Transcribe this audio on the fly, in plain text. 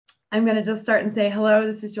I'm going to just start and say hello.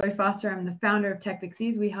 This is Joy Foster. I'm the founder of Tech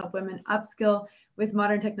Pixies. We help women upskill with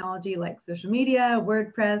modern technology like social media,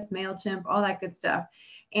 WordPress, MailChimp, all that good stuff.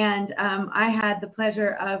 And I had the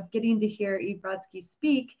pleasure of getting to hear Eve Rodsky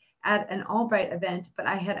speak at an Albright event, but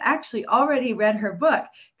I had actually already read her book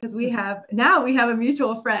because we have a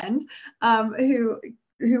mutual friend who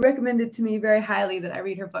recommended to me very highly that I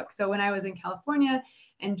read her book. So when I was in California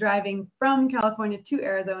and driving from California to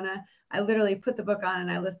Arizona, I literally put the book on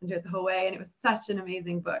and I listened to it the whole way, and it was such an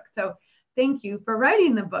amazing book. So thank you for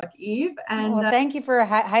writing the book, Eve. And well, thank you for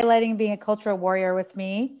highlighting being a cultural warrior with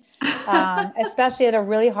me, especially at a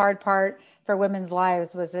really hard part for women's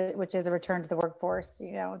lives, which is a return to the workforce.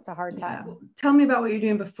 You know, it's a hard time. Yeah. Tell me about what you're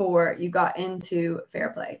doing before you got into Fair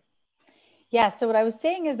Play. Yeah. So what I was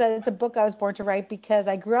saying is that it's a book I was born to write because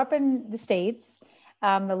I grew up in the States,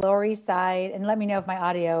 the Lower East Side, and let me know if my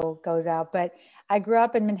audio goes out, but I grew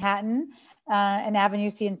up in Manhattan, in Avenue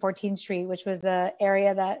C and 14th Street, which was the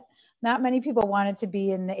area that not many people wanted to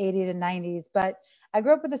be in the 80s and 90s. But I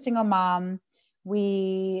grew up with a single mom.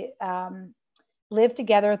 We lived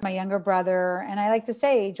together with my younger brother. And I like to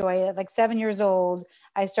say, Joy, at like 7 years old,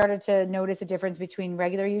 I started to notice a difference between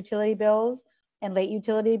regular utility bills and late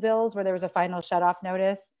utility bills where there was a final shutoff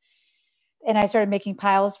notice. And I started making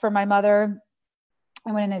piles for my mother.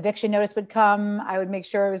 And when an eviction notice would come, I would make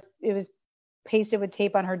sure it was pasted with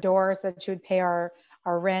tape on her door so that she would pay our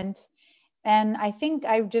rent. And I think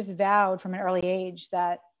I just vowed from an early age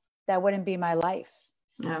that wouldn't be my life,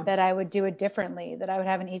 that I would do it differently, that I would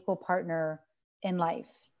have an equal partner in life.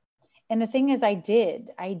 And the thing is, I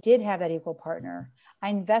did have that equal partner. I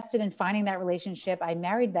invested in finding that relationship. I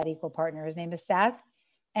married that equal partner. His name is Seth,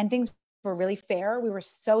 and things were really fair. We were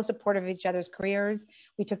so supportive of each other's careers.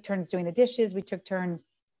 We took turns doing the dishes. We took turns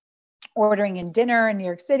ordering in dinner in New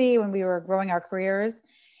York City when we were growing our careers.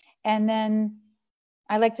 And then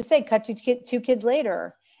I like to say, cut to two kids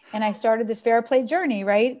later. And I started this Fair Play journey,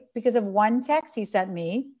 right? Because of one text he sent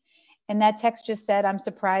me. And that text just said, "I'm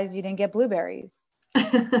surprised you didn't get blueberries."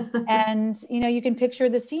 And, you can picture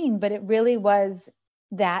the scene, but it really was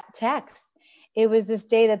that text. It was this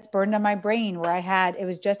day that's burned on my brain where it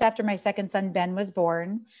was just after my second son, Ben, was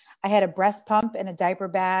born. I had a breast pump and a diaper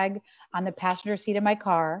bag on the passenger seat of my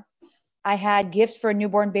car. I had gifts for a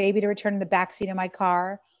newborn baby to return in the back seat of my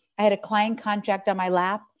car. I had a client contract on my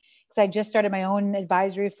lap because I just started my own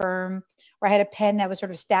advisory firm, where I had a pen that was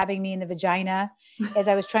sort of stabbing me in the vagina as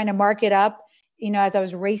I was trying to mark it up, as I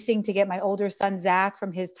was racing to get my older son, Zach,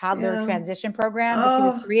 from his toddler transition program, because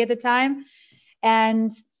he was 3 at the time.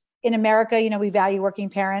 And in America, we value working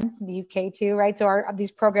parents, in the UK too, right? So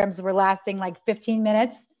these programs were lasting like 15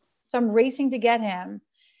 minutes. So I'm racing to get him.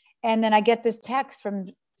 And then I get this text from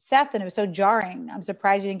Seth, and it was so jarring. "I'm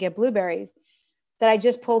surprised you didn't get blueberries," that I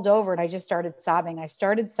just pulled over and I just started sobbing. I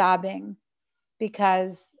started sobbing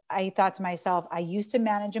because I thought to myself, I used to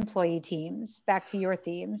manage employee teams, back to your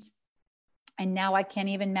themes, and now I can't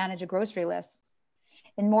even manage a grocery list.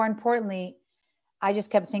 And more importantly, I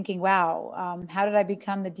just kept thinking, wow, how did I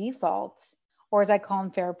become the default? Or as I call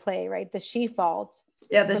them, Fair Play, right? The she fault.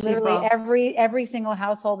 Yeah, the she fault. Every single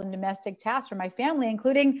household and domestic task for my family,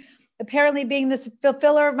 including apparently being the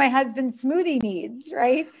fulfiller of my husband's smoothie needs,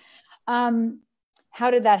 right? How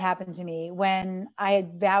did that happen to me when I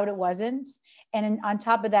had vowed it wasn't? And on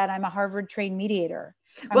top of that, I'm a Harvard-trained mediator.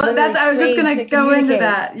 I was just going to go into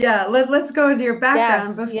that. Yeah, let's go into your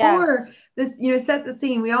background. Before this, set the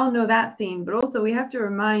scene. We all know that scene, but also we have to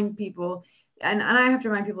remind people, and I have to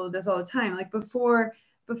remind people of this all the time, like before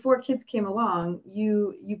kids came along,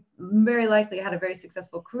 you very likely had a very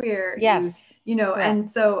successful career. Yes.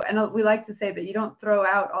 And we like to say that you don't throw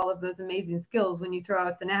out all of those amazing skills when you throw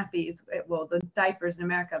out the nappies, the diapers in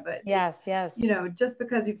America, but yes. Just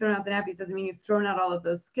because you've thrown out the nappies doesn't mean you've thrown out all of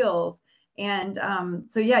those skills. And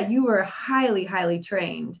you were highly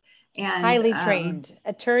trained. And highly trained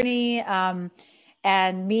attorney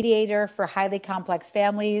and mediator for highly complex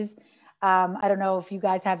families. I don't know if you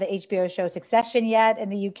guys have the HBO show Succession yet in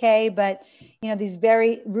the UK, but these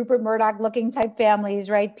very Rupert Murdoch looking type families,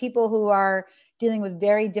 right? People who are dealing with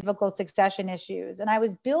very difficult succession issues. And I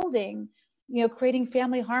was building, creating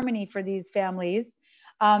family harmony for these families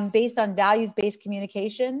based on values-based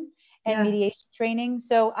communication and mediation training.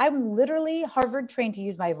 So I'm literally Harvard trained to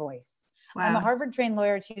use my voice. Wow. I'm a Harvard trained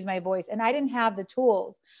lawyer to use my voice, and I didn't have the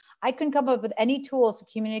tools. I couldn't come up with any tools to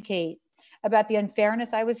communicate about the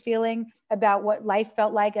unfairness I was feeling, about what life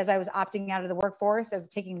felt like as I was opting out of the workforce, as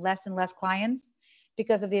taking less and less clients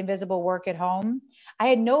because of the invisible work at home. I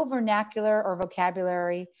had no vernacular or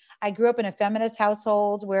vocabulary. I grew up in a feminist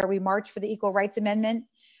household where we marched for the Equal Rights Amendment.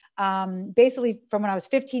 basically from when I was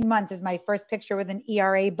 15 months is my first picture with an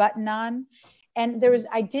ERA button on. And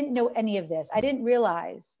I didn't know any of this. I didn't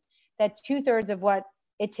realize that 2/3 of what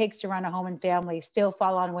it takes to run a home and family still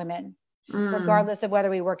fall on women, regardless of whether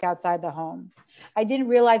we work outside the home. I didn't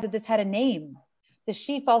realize that this had a name. The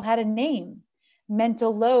she-fault had a name: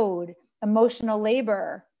 mental load, emotional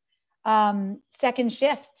labor, second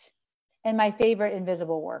shift, and my favorite,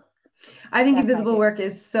 invisible work. I think invisible work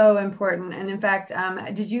is so important. And in fact,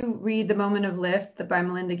 did you read The Moment of Lift by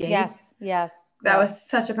Melinda Gates? Yes. That was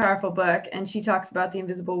such a powerful book. And she talks about the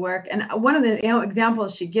invisible work. And one of the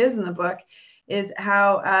examples she gives in the book is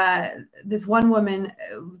how this one woman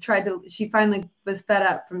she finally was fed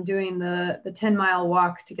up from doing the 10-mile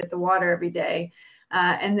walk to get the water every day.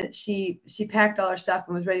 And that she packed all her stuff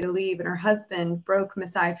and was ready to leave. And her husband broke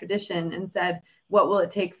Maasai tradition and said, "What will it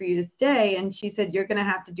take for you to stay?" And she said, "You're going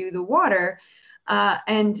to have to do the water."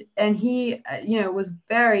 And he,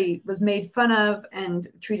 was made fun of and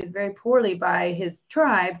treated very poorly by his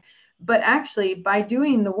tribe. But actually, by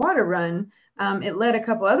doing the water run, it led a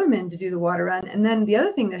couple other men to do the water run. And then the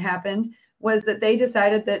other thing that happened was that they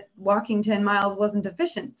decided that walking 10 miles wasn't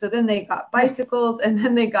efficient. So then they got bicycles, and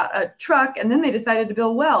then they got a truck, and then they decided to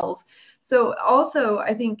build wells. So also,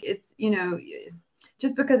 I think it's,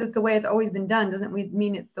 just because it's the way it's always been done doesn't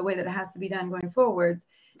mean it's the way that it has to be done going forwards.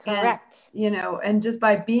 Correct. And just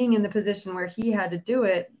by being in the position where he had to do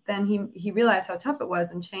it, then he realized how tough it was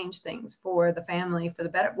and changed things for the family for the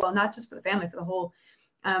better. Well, not just for the family, for the whole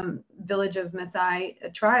village of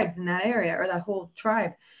Maasai tribes in that area, or that whole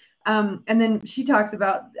tribe. And then she talks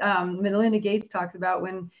about, Melinda Gates talks about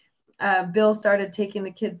when Bill started taking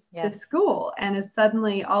the kids to school, and as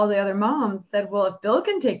suddenly all the other moms said, well, if Bill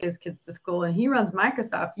can take his kids to school and he runs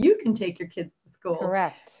Microsoft, you can take your kids to school.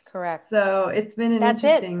 Correct. So it's been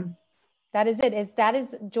interesting. That is it. That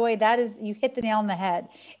is Joy. You hit the nail on the head.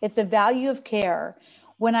 It's the value of care.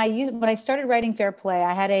 When I started writing Fair Play,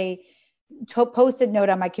 I had a post-it note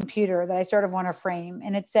on my computer that I sort of want to frame,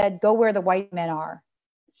 and it said, "Go where the white men are."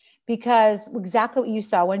 Because exactly what you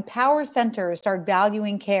saw, when power centers start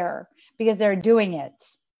valuing care because they're doing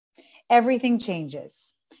it, everything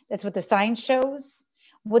changes. That's what the science shows.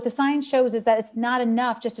 What the science shows is that it's not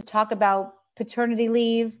enough just to talk about paternity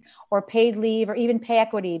leave or paid leave or even pay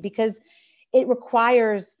equity, because it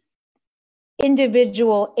requires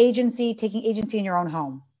individual agency, taking agency in your own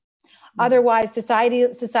home. Otherwise,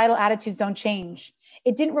 societal attitudes don't change.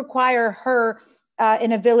 It didn't require her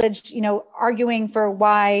in a village, arguing for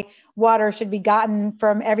why water should be gotten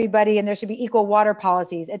from everybody and there should be equal water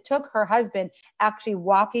policies. It took her husband actually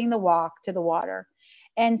walking the walk to the water.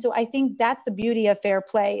 And so I think that's the beauty of Fair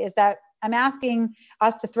Play, is that I'm asking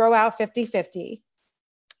us to throw out 50-50,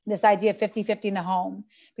 this idea of 50-50 in the home,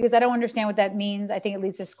 because I don't understand what that means. I think it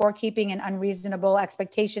leads to scorekeeping and unreasonable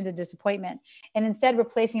expectations and disappointment, and instead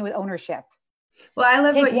replacing it with ownership. Well, I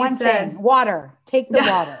love what you said. Water, take the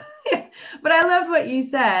water. But I loved what you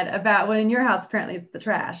said about, well, in your house, apparently it's the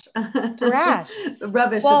trash. Trash.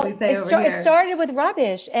 Rubbish, as we say over here. It started with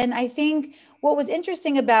rubbish. And I think what was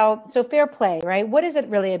interesting about, so Fair Play, right? What is it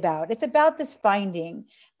really about? It's about this finding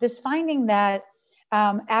that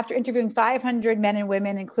after interviewing 500 men and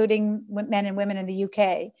women, including men and women in the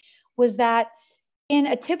UK, was that in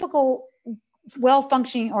a typical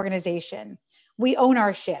well-functioning organization, we own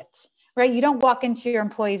our shit, right? You don't walk into your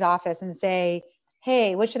employee's office and say,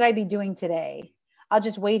 "Hey, what should I be doing today? I'll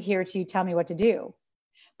just wait here till you tell me what to do."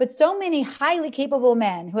 But so many highly capable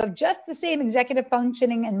men who have just the same executive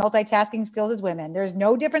functioning and multitasking skills as women, there's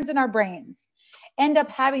no difference in our brains, end up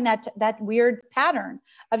having that weird pattern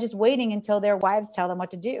of just waiting until their wives tell them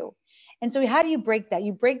what to do. And so how do you break that?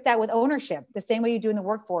 You break that with ownership, the same way you do in the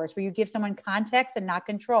workforce, where you give someone context and not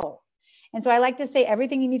control. And so I like to say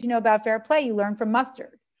everything you need to know about Fair Play, you learn from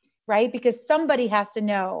mustard, right? Because somebody has to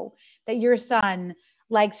know that your son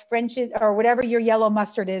likes French's or whatever your yellow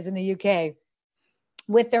mustard is in the UK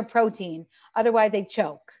with their protein. Otherwise they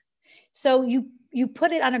choke. So you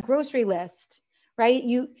put it on a grocery list, right?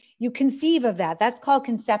 You conceive of that. That's called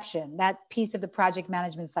conception, that piece of the project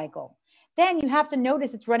management cycle. Then you have to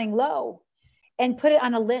notice it's running low and put it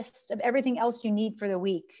on a list of everything else you need for the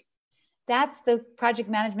week. That's the project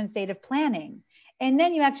management state of planning. And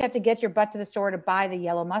then you actually have to get your butt to the store to buy the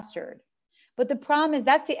yellow mustard. But the problem is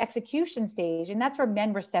that's the execution stage, and that's where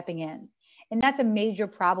men were stepping in. And that's a major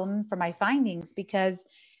problem for my findings, because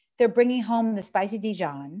they're bringing home the spicy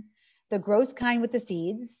Dijon, the gross kind with the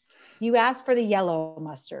seeds. You ask for the yellow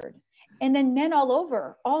mustard. And then men all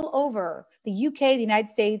over the UK, the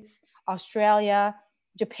United States, Australia,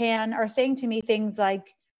 Japan are saying to me things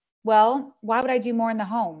like, well, why would I do more in the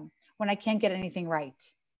home when I can't get anything right?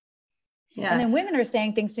 Yeah. And then women are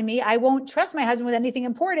saying things to me. I won't trust my husband with anything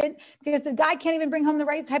important because the guy can't even bring home the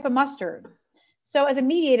right type of mustard. So as a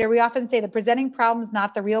mediator, we often say the presenting problem is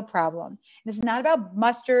not the real problem. This is not about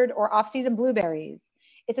mustard or off-season blueberries.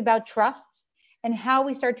 It's about trust and how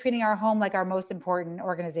we start treating our home like our most important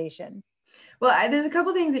organization. Well, there's a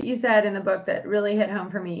couple things that you said in the book that really hit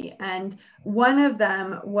home for me. And one of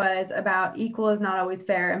them was about equal is not always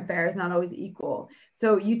fair and fair is not always equal.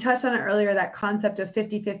 So you touched on it earlier, that concept of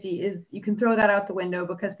 50-50 is, you can throw that out the window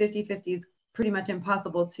because 50-50 is pretty much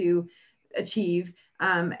impossible to achieve.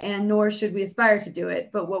 And nor should we aspire to do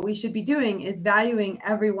it. But what we should be doing is valuing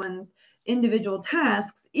everyone's individual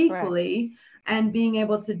tasks equally. Correct. And being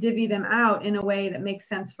able to divvy them out in a way that makes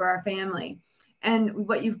sense for our family. And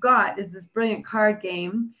what you've got is this brilliant card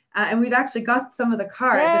game. And we've actually got some of the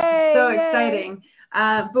cards. Yay, it's so yay. Exciting.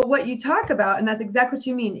 But what you talk about, and that's exactly what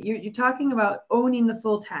you mean, you're talking about owning the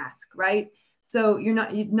full task, right? So you're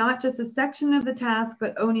not just a section of the task,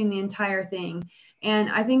 but owning the entire thing. And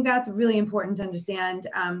I think that's really important to understand.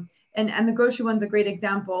 And the grocery one's a great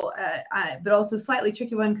example, but also a slightly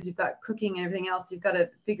tricky one because you've got cooking and everything else. You've got to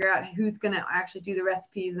figure out who's going to actually do the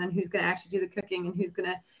recipes and then who's going to actually do the cooking and who's going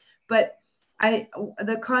to, but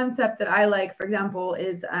the concept that I like, for example,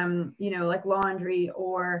 is, like laundry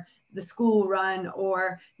or the school run,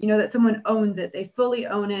 or, that someone owns it, they fully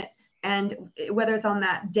own it. And whether it's on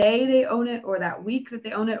that day they own it, or that week that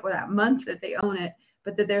they own it, or that month that they own it,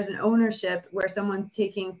 but that there's an ownership where someone's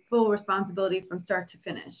taking full responsibility from start to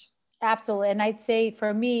finish. Absolutely. And I'd say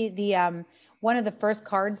for me, the one of the first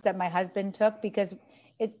cards that my husband took, because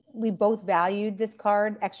we both valued this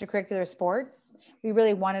card, extracurricular sports. We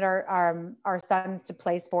really wanted our sons to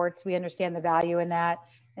play sports. We understand the value in that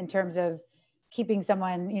in terms of keeping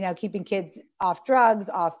keeping kids off drugs,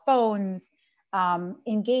 off phones,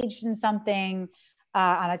 engaged in something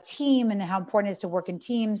on a team, and how important it is to work in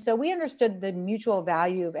teams. So we understood the mutual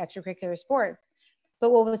value of extracurricular sports.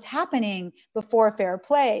 But what was happening before fair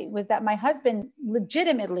play was that my husband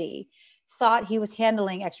legitimately thought he was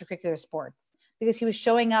handling extracurricular sports because he was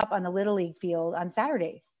showing up on the Little League field on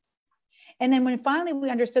Saturdays. And then when finally we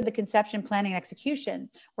understood the conception, planning, and execution,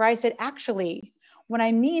 where I said, actually, when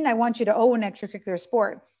I mean I want you to own extracurricular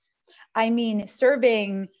sports, I mean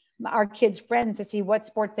surveying our kids' friends to see what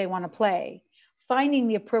sports they want to play, finding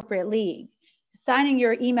the appropriate league, signing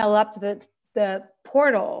your email up to the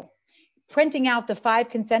portal, printing out the 5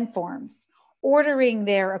 consent forms, ordering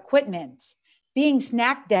their equipment, being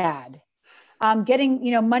snack dad, getting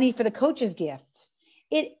money for the coach's gift,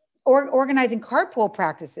 organizing carpool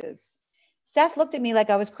practices. Seth looked at me like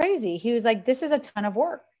I was crazy. He was like, this is a ton of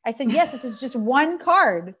work. I said, yes, this is just one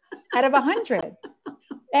card out of 100.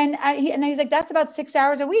 And he's like, that's about 6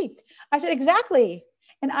 hours a week. I said, exactly.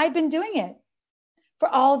 And I've been doing it for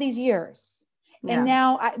all these years. Yeah. And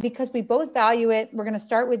now, because we both value it, we're going to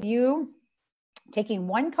start with you taking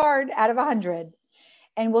one card out of 100,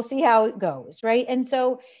 and we'll see how it goes. Right. And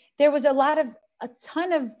so there was a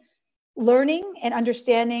ton of learning and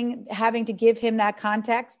understanding, having to give him that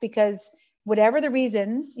context, because whatever the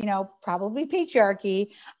reasons, probably patriarchy,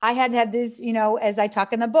 I had this, as I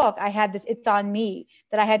talk in the book, I had this, it's on me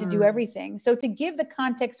that I had to do everything. So to give the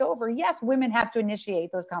context over, yes, women have to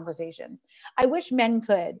initiate those conversations. I wish men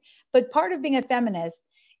could, but part of being a feminist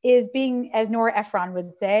is being, as Nora Ephron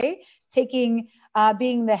would say, being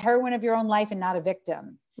the heroine of your own life and not a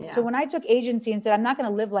victim. Yeah. So when I took agency and said, I'm not going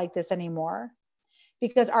to live like this anymore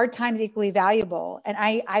because our time is equally valuable, and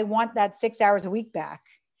I want that 6 hours a week back.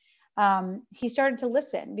 He started to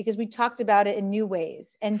listen because we talked about it in new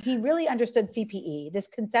ways. And he really understood CPE, this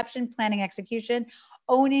conception, planning, execution,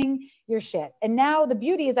 owning your shit. And now the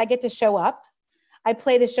beauty is I get to show up. I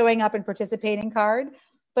play the showing up and participating card,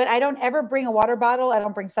 but I don't ever bring a water bottle. I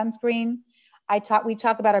don't bring sunscreen. We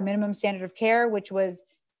talk about our minimum standard of care, which was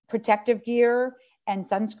protective gear and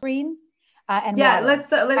sunscreen. And yeah, water.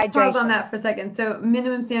 let's pause on that for a second. So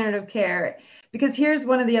minimum standard of care, because here's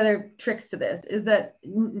one of the other tricks to this, is that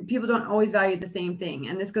people don't always value the same thing.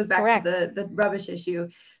 And this goes back Correct. To the rubbish issue.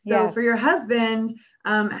 So yes. For your husband,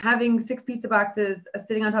 having 6 pizza boxes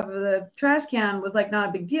sitting on top of the trash can was like not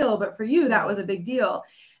a big deal, but for you, that was a big deal.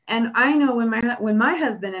 And I know when my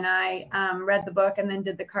husband and I read the book and then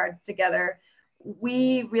did the cards together,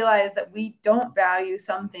 we realized that we don't value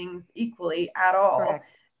some things equally at all. Correct.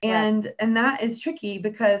 And that is tricky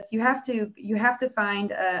because you have to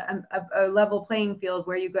find a level playing field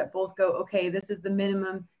where you both go, okay, this is the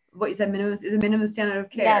minimum. What you said, minimum is a minimum standard of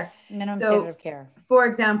care. Yes, minimum standard of care. For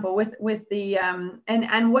example, with the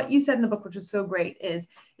and what you said in the book, which was so great, is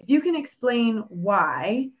if you can explain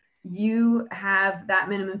why you have that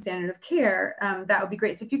minimum standard of care, that would be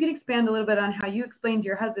great. So if you could expand a little bit on how you explained to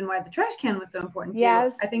your husband why the trash can was so important to you,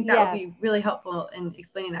 I think that would be really helpful in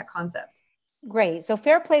explaining that concept. Great. So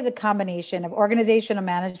fair play is a combination of organizational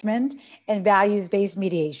management and values-based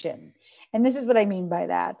mediation. And this is what I mean by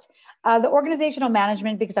that. The organizational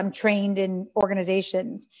management, because I'm trained in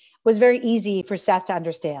organizations, was very easy for Seth to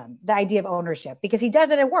understand the idea of ownership, because he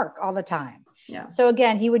does it at work all the time. Yeah. So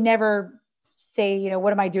again, he would never say, you know,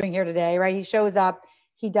 what am I doing here today? Right? He shows up,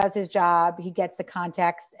 he does his job, he gets the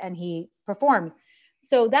context, and he performs.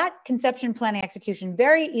 So that conception, planning, execution,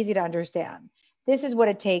 very easy to understand. This is what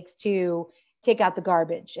it takes to take out the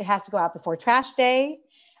garbage. It has to go out before trash day.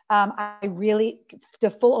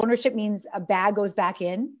 The full ownership means a bag goes back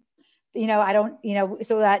in.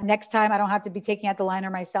 So that next time I don't have to be taking out the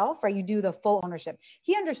liner myself, right? You do the full ownership.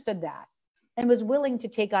 He understood that and was willing to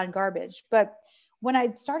take on garbage. But when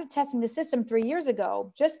I started testing the system 3 years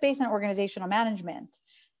ago, just based on organizational management,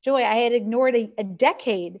 Joy, I had ignored a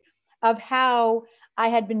decade of how I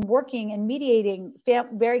had been working and mediating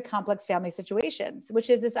very complex family situations, which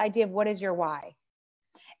is this idea of what is your why?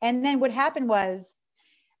 And then what happened was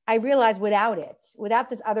I realized without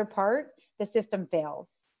this other part, the system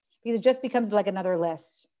fails because it just becomes like another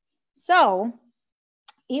list. So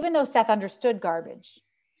even though Seth understood garbage,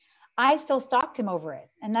 I still stalked him over it.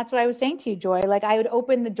 And that's what I was saying to you, Joy. Like I would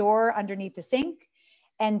open the door underneath the sink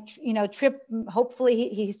and, trip. Hopefully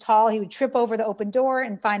he's tall. He would trip over the open door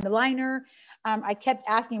and find the liner. I kept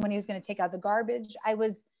asking when he was going to take out the garbage. I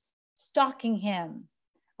was stalking him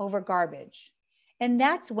over garbage. And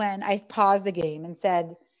that's when I paused the game and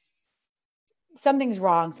said, something's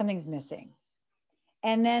wrong, something's missing.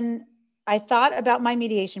 And then I thought about my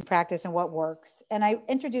mediation practice and what works. And I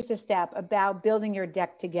introduced a step about building your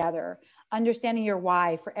deck together, understanding your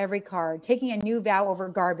why for every card, taking a new vow over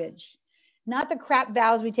garbage. Not the crap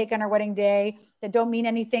vows we take on our wedding day that don't mean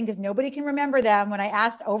anything because nobody can remember them. When I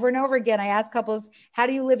asked over and over again, I asked couples, how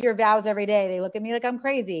do you live your vows every day? They look at me like I'm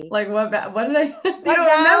crazy. Like what did I, they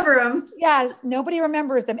don't remember them. Yes, nobody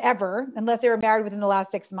remembers them ever unless they were married within the last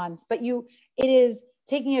 6 months. But it is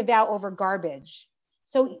taking a vow over garbage.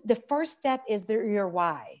 So the first step is your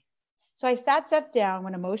why. So I sat Seth down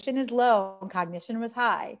when emotion is low and cognition was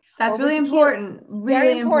high. That's really important.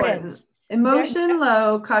 Really important. Emotion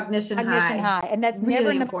low, cognition high. And that's really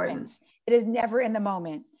never in the important. moment. It is never in the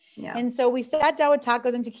moment. Yeah. And so we sat down with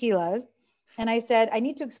tacos and tequilas. And I said, I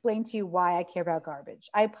need to explain to you why I care about garbage.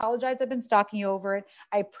 I apologize. I've been stalking you over it.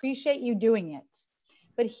 I appreciate you doing it.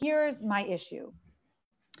 But here's my issue.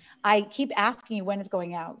 I keep asking you when it's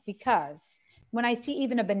going out because when I see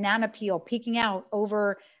even a banana peel peeking out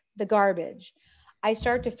over the garbage, I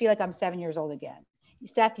start to feel like I'm 7 years old again.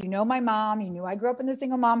 Seth, you know my mom, you knew I grew up in the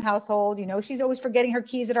single mom household. You know she's always forgetting her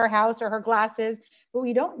keys at our house or her glasses. But what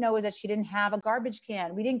you don't know is that she didn't have a garbage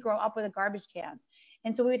can. We didn't grow up with a garbage can.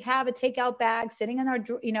 And so we would have a takeout bag sitting in our,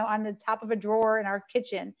 on the top of a drawer in our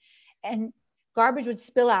kitchen. And garbage would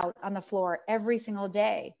spill out on the floor every single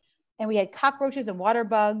day. And we had cockroaches and water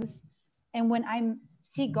bugs. And when I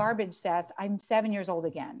see garbage, Seth, I'm 7 years old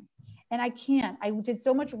again. And I can't. I did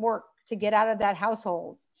so much work to get out of that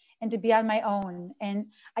household and to be on my own. And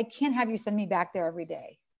I can't have you send me back there every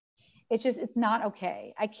day. It's not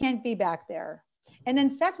okay. I can't be back there. And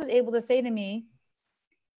then Seth was able to say to me,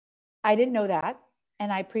 I didn't know that.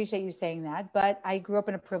 And I appreciate you saying that, but I grew up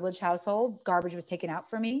in a privileged household. Garbage was taken out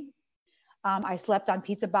for me. I slept on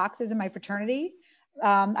pizza boxes in my fraternity.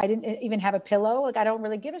 I didn't even have a pillow. Like I don't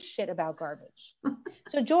really give a shit about garbage.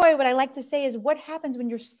 So Joy, what I like to say is what happens when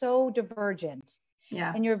you're so divergent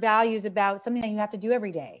and your values about something that you have to do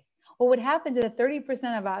every day? Well, what happens is that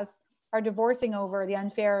 30% of us are divorcing over the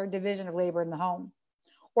unfair division of labor in the home.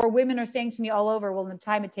 Or women are saying to me all over, well, in the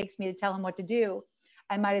time it takes me to tell him what to do,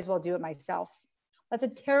 I might as well do it myself. That's a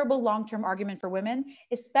terrible long-term argument for women,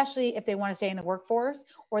 especially if they want to stay in the workforce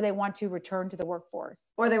or they want to return to the workforce.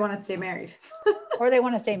 Or they want to stay married. Or they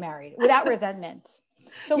want to stay married without resentment.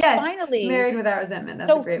 So finally, married without resentment.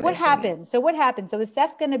 That's a great way. What happened? So what happened? So is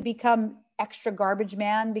Seth going to become extra garbage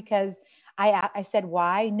man because I said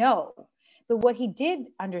why? No. But what he did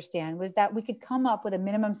understand was that we could come up with a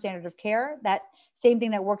minimum standard of care, that same thing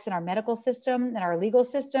that works in our medical system and our legal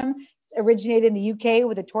system, originated in the UK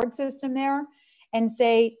with a tort system there, and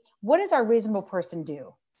say, what does our reasonable person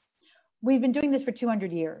do? We've been doing this for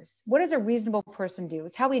 200 years. What does a reasonable person do?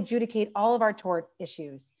 It's how we adjudicate all of our tort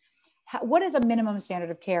issues. What is a minimum standard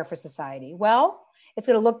of care for society? Well, it's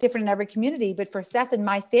going to look different in every community, but for Seth and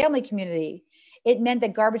my family community, it meant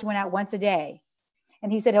that garbage went out once a day.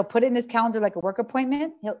 And he said he'll put it in his calendar like a work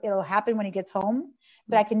appointment. It'll happen when he gets home,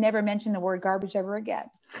 but I can never mention the word garbage ever again.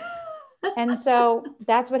 And so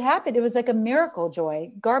that's what happened. It was like a miracle,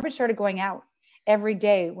 Joy. Garbage started going out every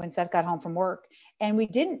day when Seth got home from work. And we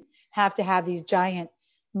didn't have to have these giant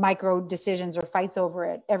micro decisions or fights over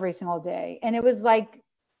it every single day. And it was like,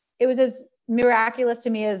 it was as miraculous to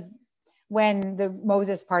me as when the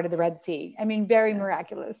Moses parted the Red Sea. I mean, very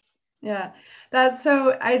miraculous. Yeah, that's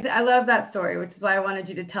so, I love that story, which is why I wanted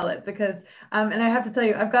you to tell it because, and I have to tell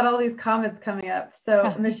you, I've got all these comments coming up.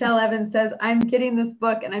 So Michelle Evans says, I'm getting this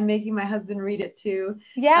book and I'm making my husband read it too.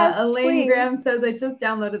 Yes, Elaine please. Graham says, I just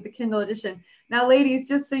downloaded the Kindle edition. Now, ladies,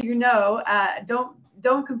 just so you know,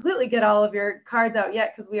 don't completely get all of your cards out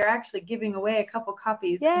yet because we are actually giving away a couple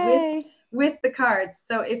copies with the cards.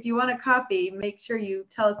 So if you want a copy, make sure you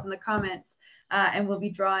tell us in the comments. And we'll be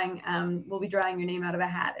drawing your name out of a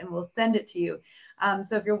hat and we'll send it to you.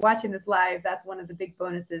 So if you're watching this live, that's one of the big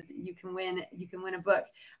bonuses. You can win a book.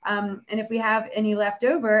 And if we have any left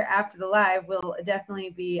over after the live, we'll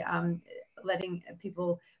definitely be letting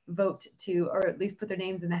people vote to, or at least put their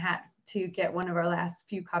names in the hat to get one of our last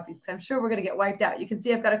few copies. I'm sure we're going to get wiped out. You can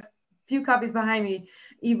see I've got a few copies behind me.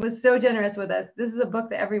 Eve was so generous with us. This is a book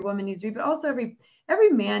that every woman needs to read, but also every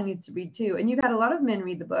man needs to read too. And you've had a lot of men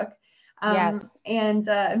read the book. Yes. And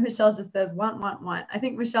Michelle just says, want. I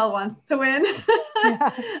think Michelle wants to win.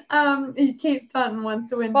 Kate Staunton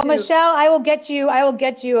wants to win well, too. Michelle, I will get you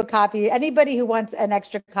a copy. Anybody who wants an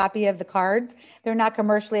extra copy of the cards, they're not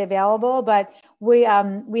commercially available, but we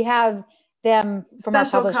have them from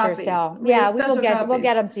special our publisher still. We'll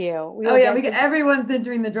get them to you. Everyone's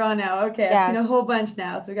entering the draw now. Okay, yes. I've seen a whole bunch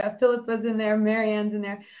now. So we got Philippa's in there, Marianne's in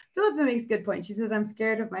there. Philippa makes a good point. She says, I'm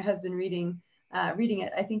scared of my husband reading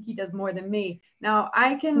it. I think he does more than me. Now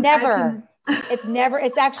it's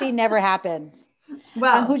actually never happened.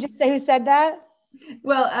 Well, who said that?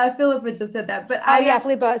 Well, Philippa just said that, but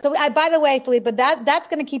Philippa. So by the way, Philippa, that's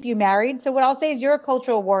going to keep you married. So what I'll say is you're a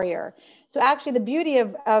cultural warrior. So actually the beauty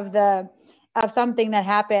of something that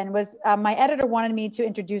happened was my editor wanted me to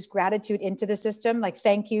introduce gratitude into the system. Like,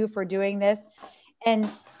 thank you for doing this. And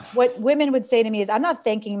what women would say to me is, I'm not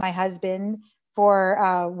thanking my husband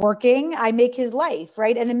for working. I make his life,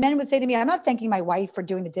 right? And the men would say to me, I'm not thanking my wife for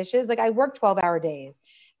doing the dishes. Like, I work 12-hour days.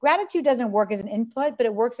 Gratitude doesn't work as an input, but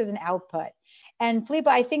it works as an output. And Philippa,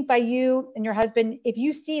 I think by you and your husband, if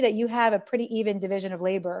you see that you have a pretty even division of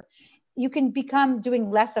labor, you can become doing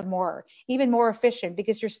less of more, even more efficient,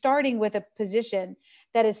 because you're starting with a position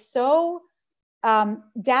that is so,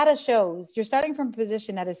 data shows you're starting from a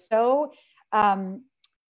position that is so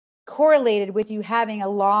correlated with you having a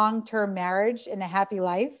long-term marriage and a happy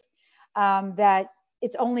life, that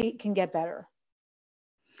it's only can get better.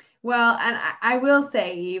 Well, and I will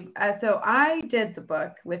say, Eve, so I did the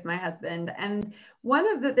book with my husband, and one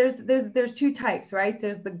of the there's two types, right?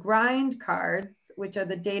 There's the grind cards, which are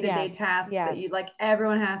the day-to-day tasks that you like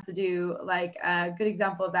everyone has to do. Like a good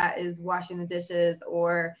example of that is washing the dishes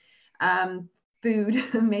or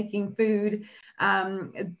making food,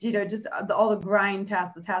 just all the grind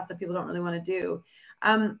tasks, the tasks that people don't really want to do.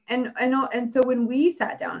 And so when we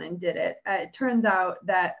sat down and did it, it turns out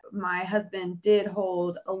that my husband did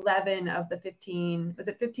hold 11 of the 15, was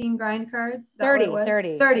it 15 grind cards?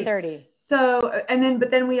 30. So, but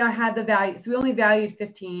then we had the value. So we only valued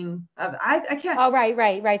 15 of, I can't. Oh,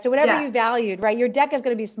 right. So whatever you valued, right. Your deck is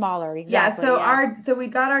going to be smaller. Exactly. Yeah. So we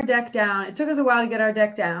got our deck down. It took us a while to get our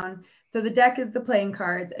deck down. So the deck is the playing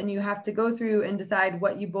cards, and you have to go through and decide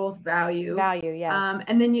what you both value. Yes.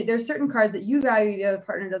 And then there's certain cards that you value, the other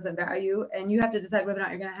partner doesn't value, and you have to decide whether or not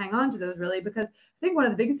you're going to hang on to those, really, because I think one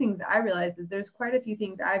of the biggest things I realized is there's quite a few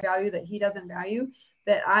things I value that he doesn't value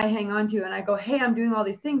that I hang on to, and I go, hey, I'm doing all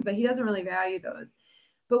these things, but he doesn't really value those.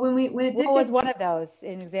 But when it did, what was one of those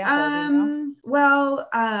in example?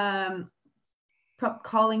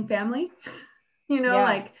 Calling family.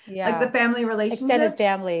 Like the family relationship. Extended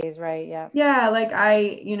families, right? Yeah, like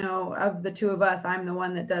of the two of us, I'm the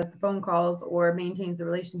one that does the phone calls or maintains the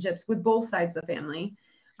relationships with both sides of the family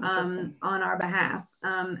on our behalf.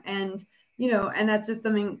 And that's just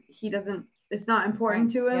something it's not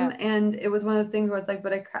important to him. And it was one of those things where it's like,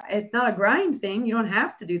 but it's not a grind thing. You don't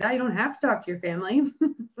have to do that. You don't have to talk to your family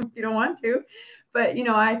if you don't want to. But,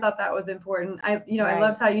 I thought that was important. I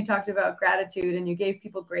loved how you talked about gratitude and you gave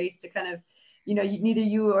people grace to kind of, neither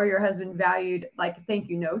you or your husband valued like thank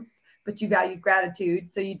you notes, but you valued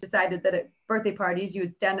gratitude. So you decided that at birthday parties, you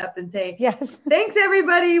would stand up and say, yes, thanks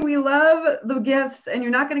everybody. We love the gifts, and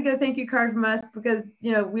you're not going to get a thank you card from us because,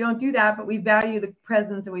 we don't do that, but we value the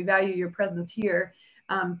presence and we value your presence here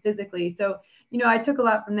physically. So, I took a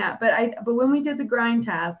lot from that, but when we did the grind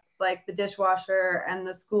tasks, like the dishwasher and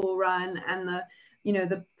the school run and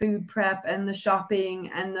the food prep and the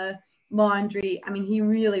shopping and the laundry, I mean, he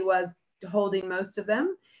really was holding most of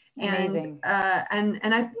them. Amazing.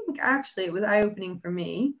 And I think actually it was eye-opening for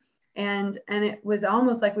me. And it was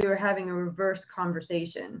almost like we were having a reverse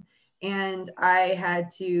conversation. And I had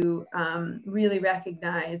to really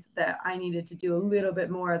recognize that I needed to do a little bit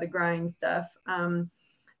more of the grind stuff. And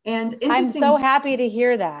I'm so happy to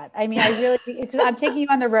hear that. I mean, I really, because I'm taking you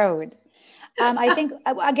on the road. I think,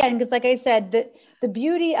 again, because like I said, the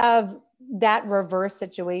beauty of that reverse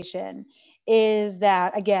situation is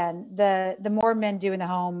that, again, the more men do in the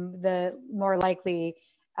home, the more likely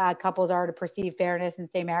couples are to perceive fairness and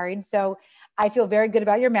stay married. So I feel very good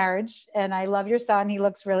about your marriage, and I love your son. He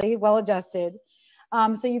looks really well adjusted.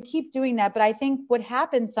 So you keep doing that. But I think what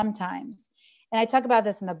happens sometimes, and I talk about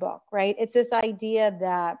this in the book, right? It's this idea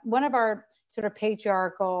that one of our sort of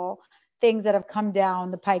patriarchal things that have come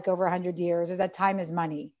down the pike over 100 years is that time is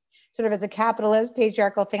money. Sort of as a capitalist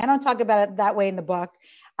patriarchal thing. I don't talk about it that way in the book.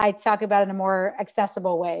 I talk about it in a more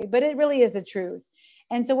accessible way, but it really is the truth.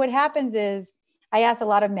 And so what happens is I ask a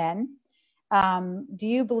lot of men, do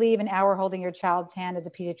you believe an hour holding your child's hand at the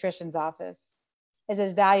pediatrician's office is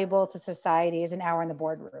as valuable to society as an hour in the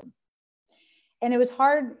boardroom? And it was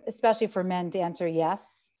hard, especially for men, to answer yes,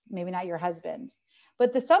 maybe not your husband.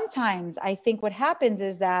 But sometimes I think what happens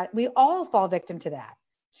is that we all fall victim to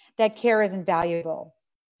that care isn't valuable,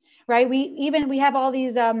 right? We have all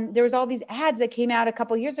these, there was all these ads that came out a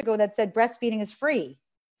couple of years ago that said breastfeeding is free.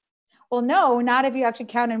 Well, no, not if you actually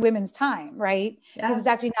count in women's time, right? Because it's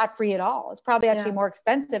actually not free at all. It's probably actually more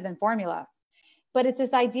expensive than formula. But it's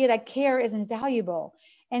this idea that care isn't valuable.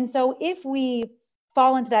 And so if we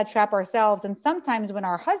fall into that trap ourselves, and sometimes when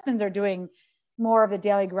our husbands are doing more of the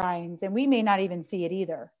daily grinds, and we may not even see it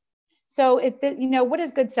either. So what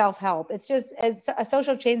is good self-help? It's just, as a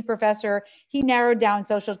social change professor, he narrowed down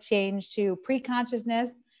social change to pre-consciousness,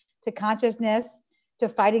 to consciousness, to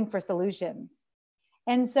fighting for solutions.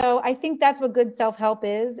 And so I think that's what good self-help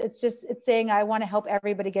is. It's saying, I want to help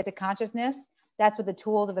everybody get to consciousness. That's what the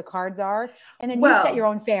tools of the cards are. And then you set your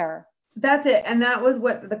own fare. That's it. And that was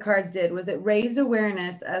what the cards did, was it raised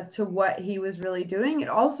awareness as to what he was really doing. It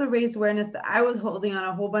also raised awareness that I was holding on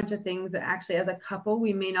a whole bunch of things that actually as a couple,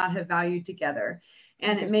 we may not have valued together.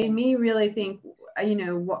 And it made me really think,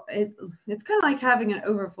 it's kind of like having an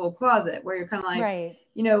overfull closet where you're kind of like, right.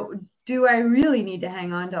 Do I really need to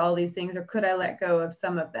hang on to all these things, or could I let go of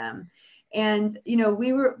some of them? And,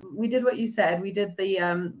 we did what you said. We did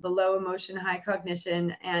the low emotion, high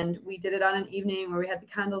cognition, and we did it on an evening where we had the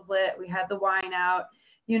candles lit, we had the wine out,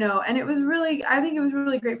 and it was really, I think it was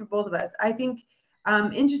really great for both of us. I think,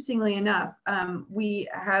 interestingly enough, we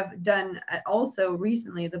have done also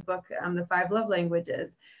recently the book, The 5 Love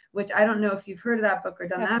Languages, which I don't know if you've heard of that book or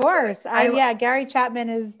done that. Of course. Gary Chapman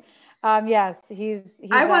is, yes, he's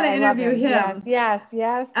I want to interview him. Yes.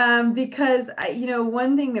 Because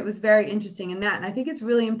one thing that was very interesting in that, and I think it's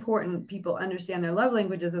really important people understand their love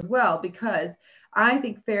languages as well, because I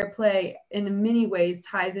think fair play in many ways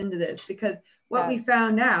ties into this, because what we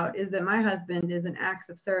found out is that my husband is an acts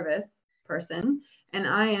of service person and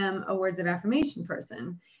I am a words of affirmation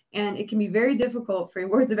person. And it can be very difficult for a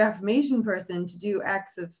words of affirmation person to do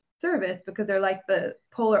acts of service because they're like the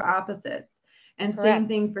polar opposites. And same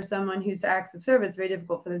thing for someone who's acts of service, very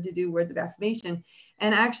difficult for them to do words of affirmation.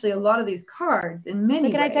 And actually a lot of these cards in many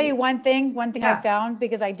ways. Can I tell you one thing I found,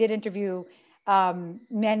 because I did interview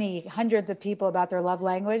many hundreds of people about their love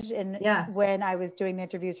language when I was doing the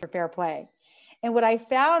interviews for Fair Play. And what I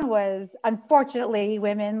found was, unfortunately,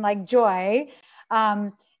 women like Joy,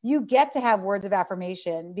 you get to have words of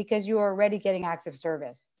affirmation because you are already getting acts of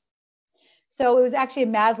service. So it was actually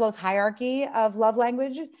Maslow's hierarchy of love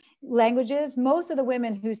languages. Most of the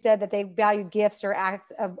women who said that they valued gifts or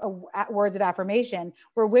acts of words of affirmation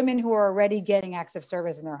were women who are already getting acts of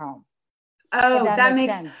service in their home. Oh, that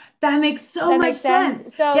makes so much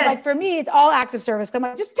sense. So like for me, it's all acts of service. I'm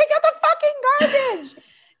like, just take out the fucking garbage.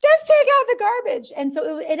 Just take out the garbage. And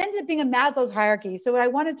so it ended up being a Maslow's hierarchy. So what I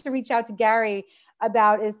wanted to reach out to Gary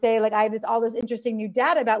about is say, like, I have all this interesting new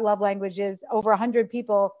data about love languages. Over 100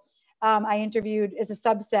 people I interviewed is a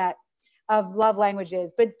subset of love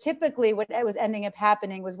languages. But typically what was ending up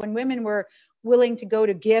happening was when women were willing to go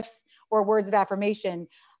to gifts or words of affirmation,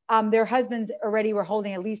 their husbands already were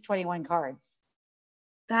holding at least 21 cards.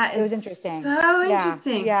 It was interesting. So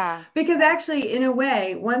interesting. Yeah. Because actually, in a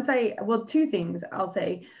way, two things I'll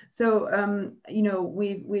say. So,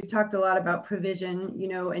 we've talked a lot about provision,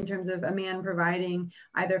 in terms of a man providing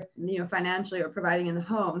either, financially or providing in the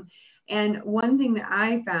home. And one thing that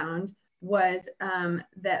I found was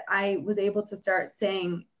that I was able to start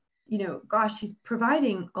saying, gosh, he's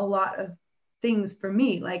providing a lot of things for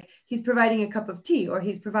me. Like he's providing a cup of tea, or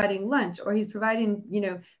he's providing lunch, or he's providing,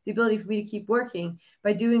 the ability for me to keep working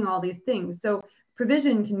by doing all these things. So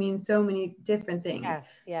provision can mean so many different things. Yes,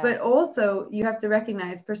 yes. But also you have to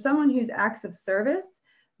recognize, for someone who's acts of service,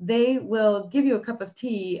 they will give you a cup of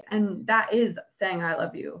tea, and that is saying I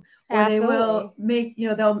love you. Or Absolutely. they will make,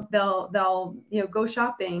 they'll go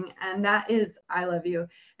shopping, and that is I love you.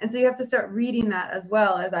 And so you have to start reading that as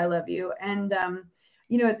well as I love you. And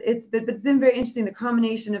it's been very interesting, the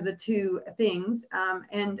combination of the two things,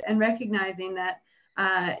 and recognizing that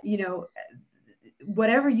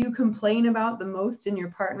whatever you complain about the most in your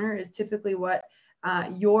partner is typically what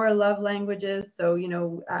your love language is. So,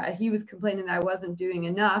 he was complaining that I wasn't doing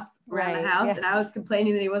enough around the house, yes. and I was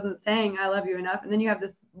complaining that he wasn't saying I love you enough. And then you have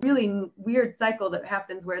this really weird cycle that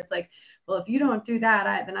happens where it's like, well, if you don't do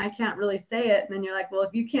that, then I can't really say it. And then you're like, well,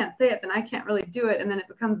 if you can't say it, then I can't really do it. And then it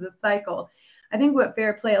becomes this cycle. I think what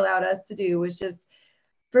Fair Play allowed us to do was just,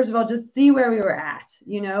 first of all, just see where we were at,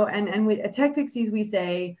 and we, at Tech Pixies, we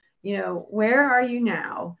say, where are you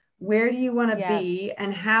now? Where do you want to be?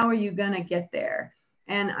 And how are you going to get there?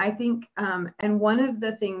 And I think, and one of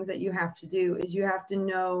the things that you have to do is you have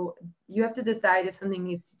to decide if something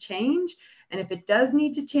needs to change. And if it does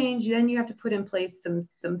need to change, then you have to put in place some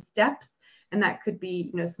steps. And that could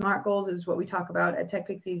be, SMART goals is what we talk about at Tech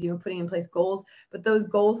Pixies, putting in place goals, but those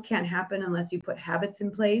goals can't happen unless you put habits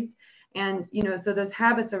in place. And, so those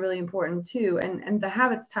habits are really important too. And the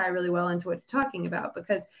habits tie really well into what you're talking about,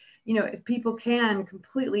 because, if people can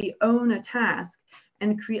completely own a task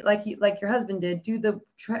and create, like your husband did, do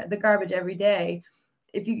the garbage every day.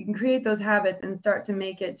 If you can create those habits and start to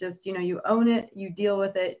make it just, you own it, you deal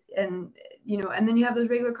with it, and then you have those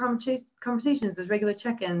regular conversations, those regular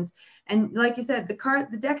check-ins. And like you said,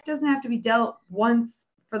 the deck doesn't have to be dealt once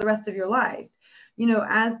for the rest of your life.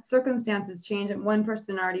 As circumstances change, and one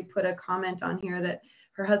person already put a comment on here that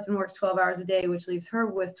her husband works 12 hours a day, which leaves her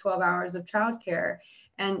with 12 hours of childcare.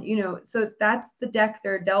 And, so that's the deck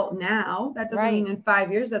they're dealt now. That doesn't mean in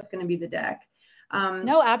 5 years that's going to be the deck.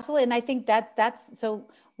 No, absolutely. And I think that's so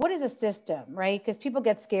what is a system, right? Because people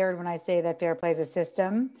get scared when I say that Fair Play is a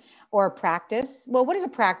system or a practice. Well, what is a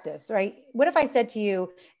practice, right? What if I said to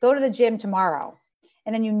you, go to the gym tomorrow,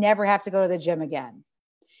 and then you never have to go to the gym again?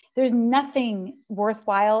 There's nothing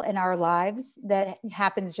worthwhile in our lives that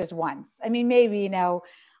happens just once. I mean, maybe,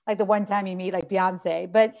 like the one time you meet like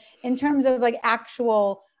Beyonce, but in terms of like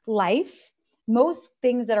actual life, most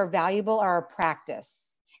things that are valuable are a practice.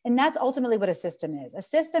 And that's ultimately what a system is. A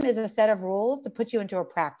system is a set of rules to put you into a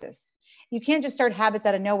practice. You can't just start habits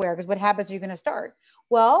out of nowhere, because what habits are you going to start?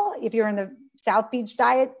 Well, if you're in the South Beach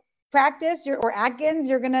diet practice or Atkins,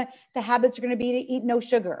 the habits are going to be to eat no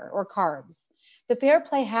sugar or carbs. The Fair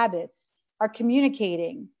Play habits are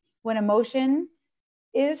communicating when emotion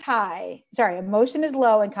is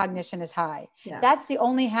low and cognition is high. Yeah. That's the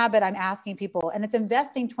only habit I'm asking people. And it's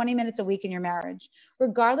investing 20 minutes a week in your marriage,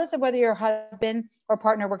 regardless of whether your husband or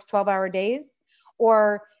partner works 12-hour days,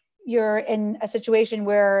 or you're in a situation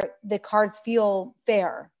where the cards feel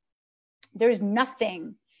fair. There is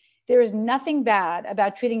nothing bad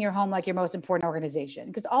about treating your home like your most important organization,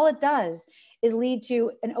 because all it does is lead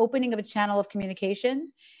to an opening of a channel of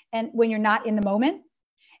communication, and when you're not in the moment.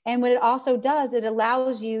 And what it also does, it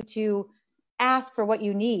allows you to ask for what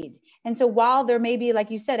you need. And so while there may be, like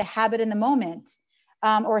you said, a habit in the moment,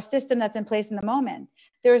 or a system that's in place in the moment,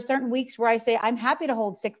 there are certain weeks where I say, I'm happy to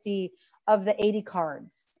hold 60 of the 80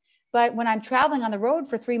 cards. But when I'm traveling on the road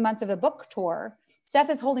for 3 months of a book tour, Seth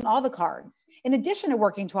is holding all the cards, in addition to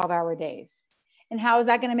working 12-hour days. And how is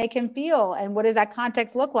that going to make him feel? And what does that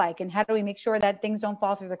context look like? And how do we make sure that things don't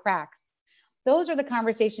fall through the cracks? Those are the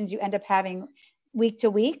conversations you end up having week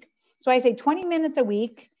to week. So I say 20 minutes a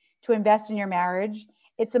week to invest in your marriage.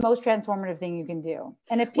 It's the most transformative thing you can do.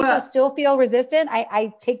 And if people still feel resistant,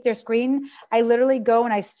 I take their screen. I literally go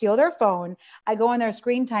and I steal their phone. I go on their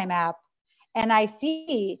screen time app, and I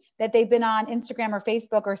see that they've been on Instagram or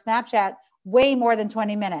Facebook or Snapchat way more than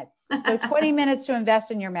 20 minutes. So 20 minutes to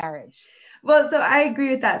invest in your marriage. Well, so I agree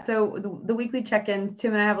with that. So the weekly check-ins,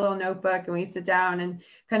 Tim and I have a little notebook, and we sit down and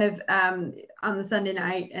kind of on the Sunday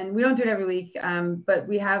night, and we don't do it every week, but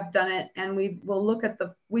we have done it, and we will look at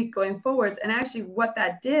the week going forwards. And actually what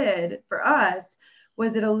that did for us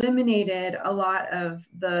was it eliminated a lot of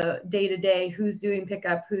the day-to-day, who's doing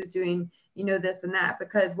pickup, who's doing, this and that,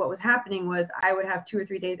 because what was happening was I would have 2 or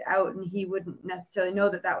 3 days out, and he wouldn't necessarily know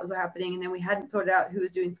that was happening. And then we hadn't sorted out who was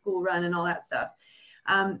doing school run and all that stuff.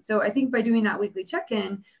 So I think by doing that weekly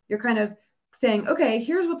check-in, you're kind of saying, okay,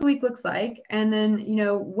 here's what the week looks like. And then,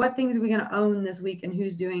 what things are we going to own this week, and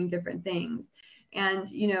who's doing different things. And,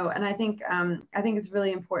 and I think it's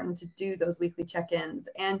really important to do those weekly check-ins.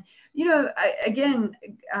 And, again,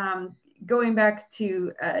 going back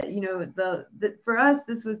to, for us,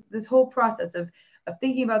 this was this whole process of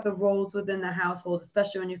thinking about the roles within the household,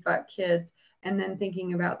 especially when you've got kids, and then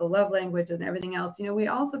thinking about the love language and everything else. We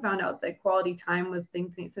also found out that quality time was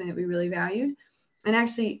something that we really valued. And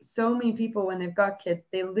actually, so many people, when they've got kids,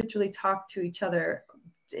 they literally talk to each other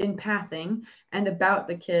in passing and about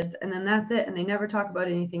the kids, and then that's it. And they never talk about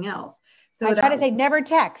anything else. So I try to say never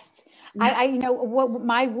text. What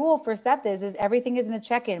my rule for Seth is everything is in the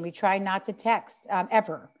check-in. We try not to text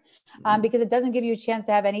ever. Because it doesn't give you a chance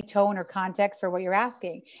to have any tone or context for what you're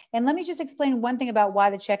asking. And let me just explain one thing about why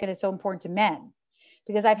the check-in is so important to men,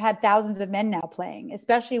 because I've had thousands of men now playing,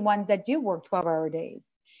 especially ones that do work 12-hour days.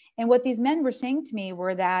 And what these men were saying to me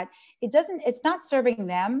were that it's not serving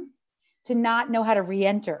them to not know how to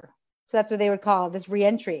re-enter. So that's what they would call this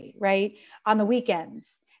re-entry, right? On the weekends.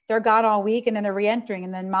 They're gone all week and then they're re-entering,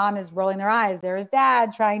 and then mom is rolling their eyes. There's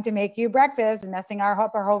dad trying to make you breakfast and messing our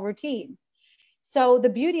whole routine. So the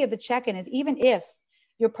beauty of the check-in is, even if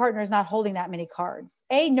your partner is not holding that many cards,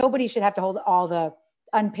 nobody should have to hold all the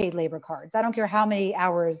unpaid labor cards. I don't care how many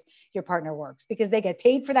hours your partner works, because they get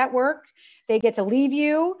paid for that work. They get to leave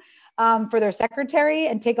you for their secretary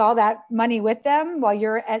and take all that money with them while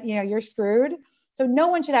you're screwed. So no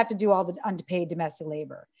one should have to do all the unpaid domestic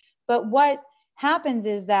labor. But what happens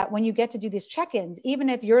is that when you get to do these check-ins, even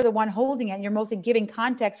if you're the one holding it and you're mostly giving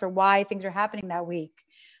context for why things are happening that week,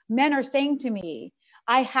 men are saying to me,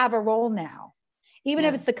 I have a role now. Even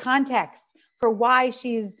if it's the context for why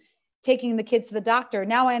she's taking the kids to the doctor.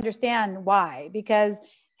 Now I understand why, because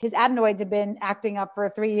his adenoids have been acting up for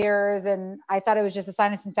 3 years. And I thought it was just a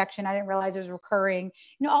sinus infection. I didn't realize it was recurring.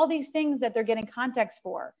 All these things that they're getting context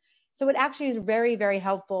for. So it actually is very, very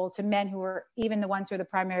helpful to men who are even the ones who are the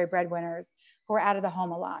primary breadwinners, who are out of the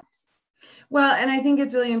home a lot. Well, and I think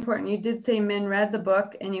it's really important. You did say men read the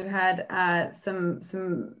book, and you had the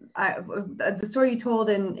story you told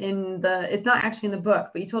it's not actually in the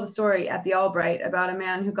book, but you told a story at the Albright about a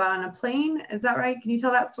man who got on a plane. Is that right? Can you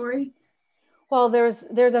tell that story? Well, there's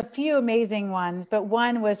a few amazing ones, but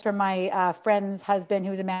one was from my friend's husband,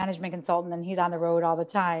 who's a management consultant, and he's on the road all the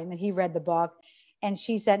time. And he read the book, and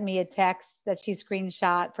she sent me a text that she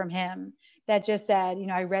screenshot from him that just said,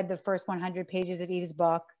 I read the first 100 pages of Eve's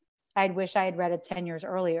book. I wish I had read it 10 years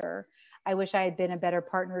earlier. I wish I had been a better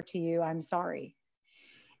partner to you. I'm sorry.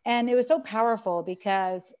 And it was so powerful,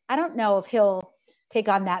 because I don't know if he'll take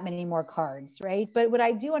on that many more cards, right? But what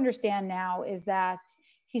I do understand now is that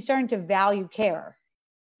he's starting to value care.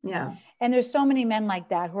 Yeah. And there's so many men like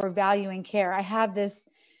that who are valuing care. I had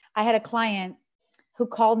a client who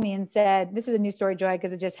called me and said, this is a new story, Joy,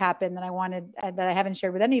 because it just happened that I haven't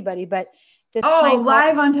shared with anybody, but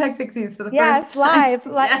live on Tech Fixies for the first time. Yes, live.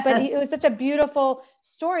 But it was such a beautiful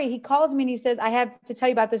story. He calls me and he says, I have to tell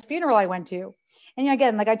you about this funeral I went to. And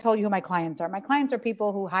again, like I told you who my clients are. My clients are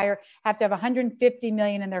people who have to have 150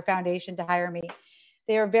 million in their foundation to hire me.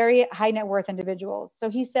 They are very high net worth individuals. So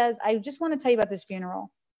he says, I just want to tell you about this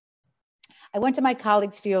funeral. I went to my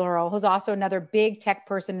colleague's funeral, who's also another big tech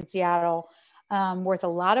person in Seattle, worth a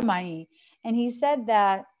lot of money. And he said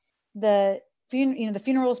that the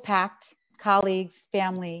funeral's packed, colleagues,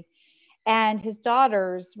 family, and his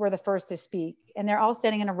daughters were the first to speak, and they're all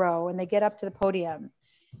standing in a row, and they get up to the podium,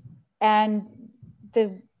 and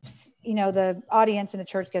the audience in the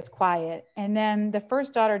church gets quiet, and then the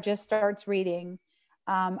first daughter just starts reading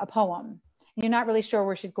a poem. And you're not really sure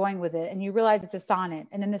where she's going with it, and you realize it's a sonnet.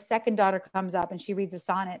 And then the second daughter comes up and she reads a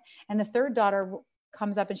sonnet, and the third daughter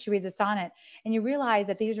comes up and she reads a sonnet, and you realize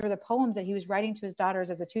that these were the poems that he was writing to his daughters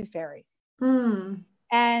as a tooth fairy.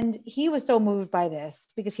 And he was so moved by this,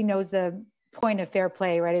 because he knows the point of fair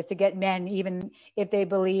play, right? Is to get men, even if they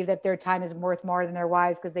believe that their time is worth more than their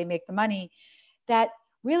wives because they make the money. That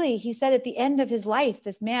really, he said at the end of his life,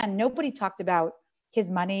 this man, nobody talked about his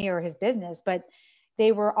money or his business, but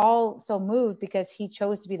they were all so moved because he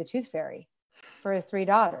chose to be the tooth fairy for his 3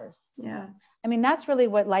 daughters. Yeah. I mean, that's really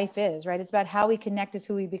what life is, right? It's about how we connect is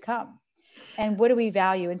who we become. And what do we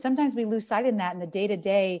value? And sometimes we lose sight in that in the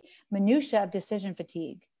day-to-day minutia of decision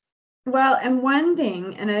fatigue. Well, and one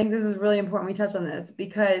thing, and I think this is really important we touch on this,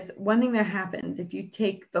 because one thing that happens if you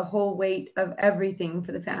take the whole weight of everything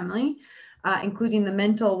for the family, including the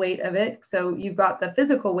mental weight of it. So you've got the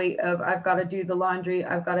physical weight of, I've got to do the laundry,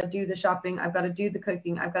 I've got to do the shopping, I've got to do the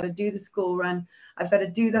cooking, I've got to do the school run, I've got to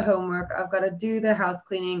do the homework, I've got to do the house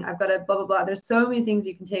cleaning, I've got to blah, blah, blah. There's so many things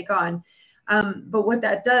you can take on. But what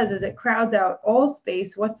that does is it crowds out all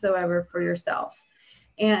space whatsoever for yourself.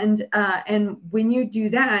 And when you do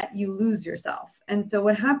that, you lose yourself. And so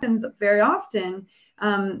what happens very often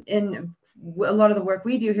in a lot of the work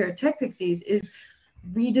we do here at Tech Pixies is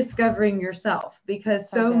rediscovering yourself, because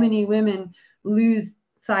so many women lose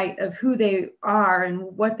sight of who they are and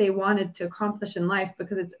what they wanted to accomplish in life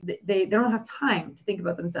because they don't have time to think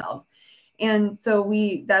about themselves. And so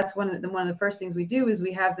that's one of the first things we do is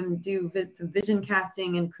we have them do some vision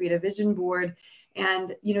casting and create a vision board,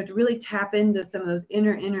 and to really tap into some of those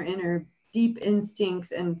inner deep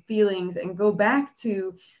instincts and feelings, and go back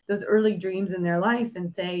to those early dreams in their life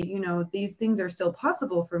and say, these things are still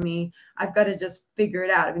possible for me. I've got to just figure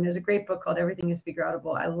it out. I mean, there's a great book called Everything is Figure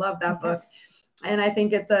Outable. I love that book. And I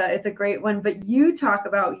think it's a great one. But you talk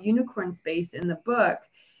about unicorn space in the book,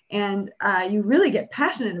 and you really get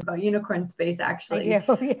passionate about unicorn space, actually. I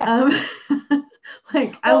do, yeah.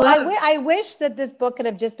 I wish that this book could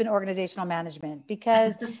have just been organizational management,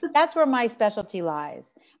 because that's where my specialty lies.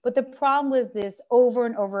 But the problem was this over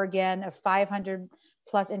and over again of 500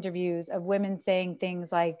 plus interviews of women saying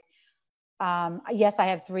things like, yes, I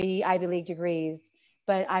have 3 Ivy League degrees,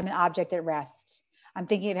 but I'm an object at rest. I'm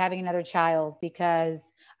thinking of having another child because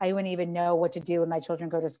I wouldn't even know what to do when my children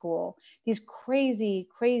go to school. These crazy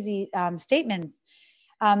statements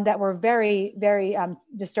that were very, very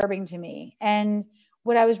disturbing to me. And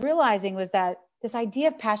what I was realizing was that this idea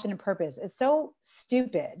of passion and purpose is so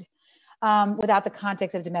stupid without the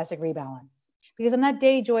context of domestic rebalance. Because on that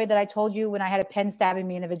day, Joy, that I told you when I had a pen stabbing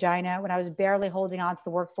me in the vagina, when I was barely holding on to the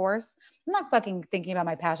workforce, I'm not fucking thinking about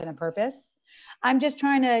my passion and purpose. I'm just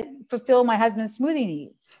trying to fulfill my husband's smoothie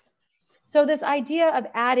needs. So this idea of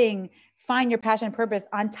adding find your passion and purpose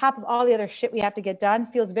on top of all the other shit we have to get done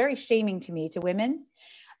feels very shaming to me, to women,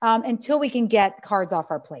 until we can get cards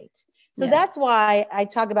off our plate. So that's why I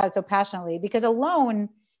talk about it so passionately, because alone,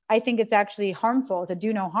 I think it's actually harmful to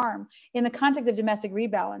do no harm. In the context of domestic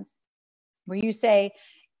rebalance, where you say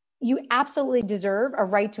you absolutely deserve a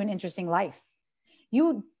right to an interesting life.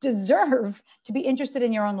 You deserve to be interested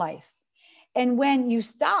in your own life. And when you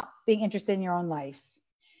stop being interested in your own life,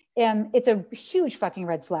 it's a huge fucking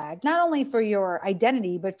red flag, not only for your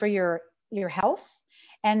identity, but for your health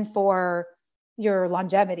and for your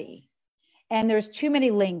longevity. And there's too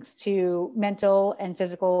many links to mental and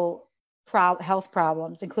physical health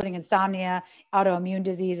problems, including insomnia, autoimmune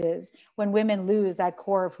diseases, when women lose that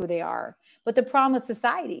core of who they are. But the problem with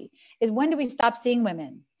society is, when do we stop seeing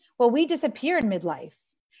women? Well, we disappear in midlife.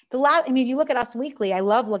 If you look at Us Weekly, I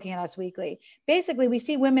love looking at Us Weekly. Basically, we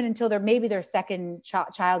see women until they're maybe their second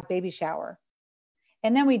child's baby shower.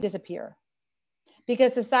 And then we disappear.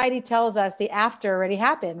 Because society tells us the after already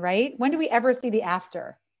happened, right? When do we ever see the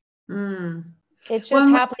after? It's just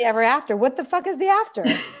happily ever after. What the fuck is the after?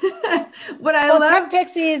 Tech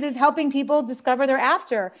Pixies is helping people discover their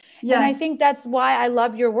after. Yeah. And I think that's why I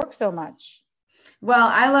love your work so much. Well,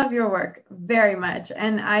 I love your work very much.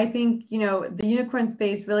 And I think, the unicorn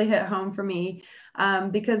space really hit home for me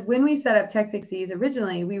because when we set up Tech Pixies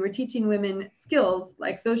originally, we were teaching women skills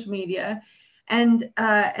like social media. And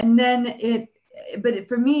then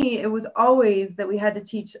for me, it was always that we had to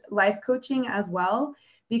teach life coaching as well,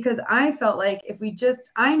 because I felt like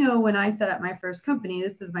I know when I set up my first company,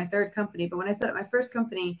 this is my 3rd company, but when I set up my first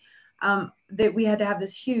company, that we had to have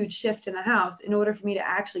this huge shift in the house in order for me to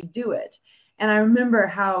actually do it. And I remember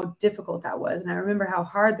how difficult that was. And I remember how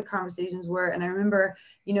hard the conversations were. And I remember,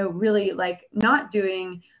 really like not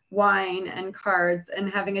doing wine and cards and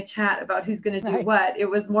having a chat about who's going to do what. It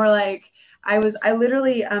was more like I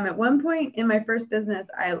literally, at one point in my first business,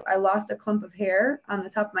 I lost a clump of hair on the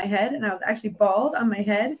top of my head, and I was actually bald on my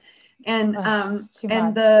head. And,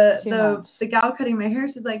 the gal cutting my hair,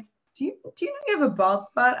 she's like, do you know you have a bald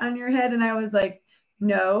spot on your head? And I was like,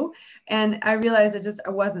 no. And I realized I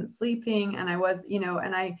wasn't sleeping, and I was,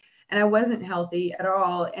 and I wasn't healthy at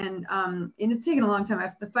all. And it's taken a long time.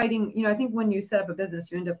 After the fighting, I think when you set up a business,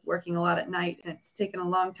 you end up working a lot at night, and it's taken a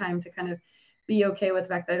long time to kind of be okay with the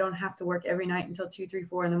fact that I don't have to work every night until 2, 3,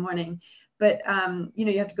 4 in the morning. But,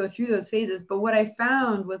 you have to go through those phases. But what I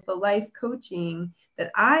found with the life coaching that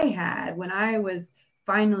I had when I was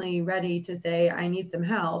finally ready to say, I need some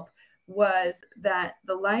help, was that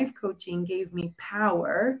the life coaching gave me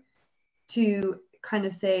power to kind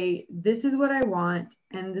of say, this is what I want,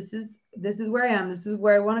 and this is where I am, this is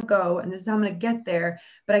where I want to go, and this is how I'm going to get there,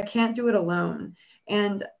 but I can't do it alone.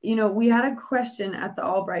 And, we had a question at the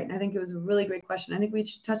Albright, and I think it was a really great question. I think we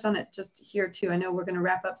should touch on it just here too. I know we're going to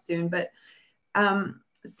wrap up soon, but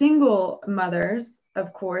single mothers,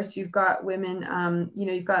 of course, you've got women,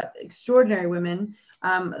 you've got extraordinary women.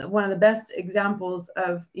 One of the best examples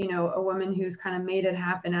of, a woman who's kind of made it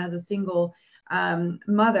happen as a single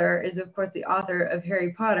mother is of course the author of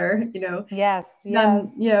Harry Potter, Yes, yes.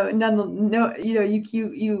 none, no, you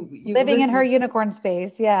Living in listen, her unicorn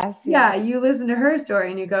space. Yes, yeah, yes. you listen to her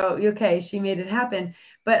story and you go, okay, she made it happen.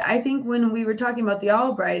 But I think when we were talking about the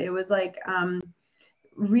Albright, it was like,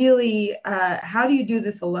 really, how do you do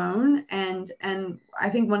this alone? And I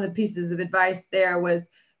think one of the pieces of advice there was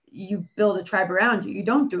you build a tribe around you. You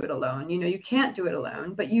don't do it alone. You can't do it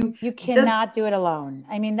alone, but You it does. cannot do it alone.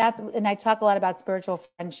 I mean, and I talk a lot about spiritual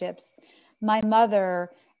friendships. My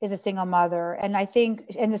mother is a single mother, and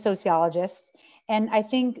and a sociologist. And I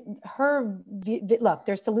think look,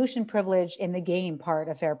 there's solution privilege in the game part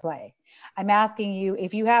of fair play. I'm asking you,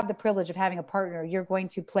 if you have the privilege of having a partner, you're going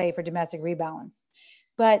to play for domestic rebalance.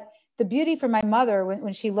 But the beauty for my mother,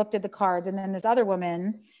 when she looked at the cards, and then this other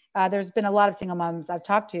woman, there's been a lot of single moms I've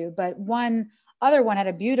talked to, but one other one had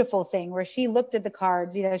a beautiful thing where she looked at the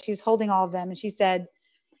cards, she was holding all of them, and she said,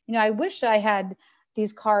 I wish I had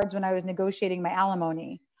these cards when I was negotiating my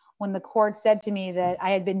alimony, when the court said to me that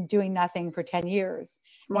I had been doing nothing for 10 years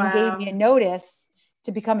and gave me a Wow. notice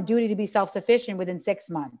to become a duty to be self-sufficient within 6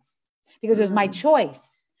 months, because it was my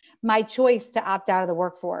choice to opt out of the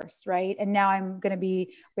workforce, right? And now I'm going to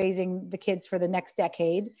be raising the kids for the next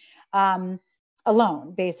decade,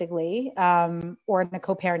 alone, basically, or in a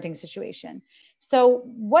co-parenting situation. So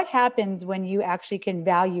what happens when you actually can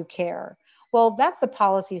value care? Well, that's the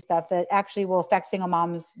policy stuff that actually will affect single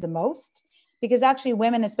moms the most, because actually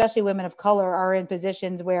women, especially women of color, are in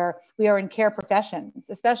positions where we are in care professions,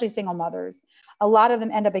 especially single mothers. A lot of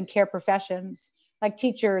them end up in care professions like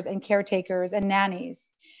teachers and caretakers and nannies.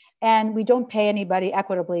 And we don't pay anybody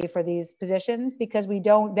equitably for these positions because we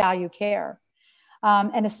don't value care.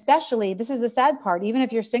 And especially, this is the sad part, even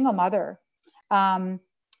if you're a single mother,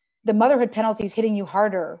 the motherhood penalty is hitting you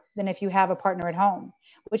harder than if you have a partner at home,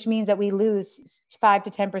 which means that we lose 5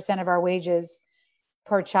 to 10% of our wages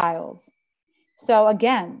per child. So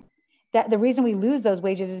again, that the reason we lose those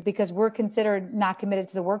wages is because we're considered not committed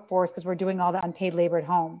to the workforce because we're doing all the unpaid labor at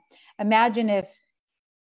home. Imagine if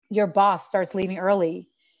your boss starts leaving early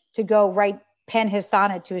to go pen his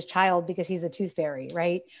sonnet to his child because he's the tooth fairy,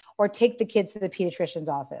 right? Or take the kids to the pediatrician's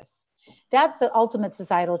office. That's the ultimate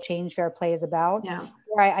societal change fair play is about. Yeah.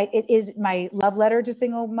 Where it is my love letter to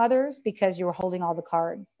single mothers, because you're holding all the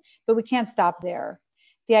cards. But we can't stop there.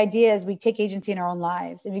 The idea is we take agency in our own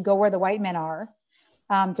lives and we go where the white men are,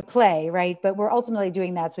 to play, right? But we're ultimately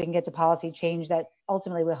doing that so we can get to policy change that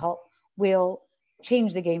ultimately will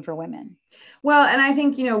change the game for women. Well, and I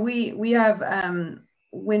think, we have,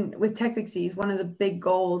 when with Tech Pixies, one of the big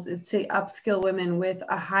goals is to upskill women with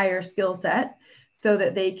a higher skill set so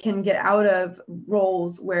that they can get out of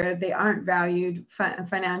roles where they aren't valued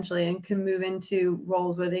financially and can move into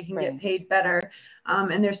roles where they can get paid better.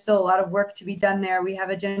 And there's still a lot of work to be done there. We have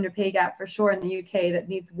a gender pay gap for sure in the UK that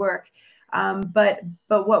needs work. But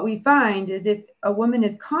what we find is if a woman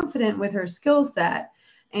is confident with her skill set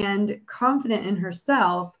and confident in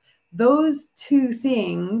herself, those two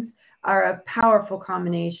things are a powerful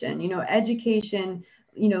combination. Education,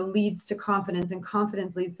 leads to confidence, and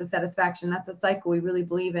confidence leads to satisfaction. That's a cycle we really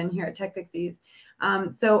believe in here at Tech Pixies.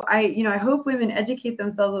 So I hope women educate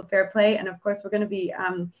themselves with fair play. And of course, we're going to be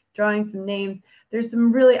drawing some names. There's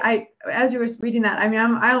some really, as you were reading that,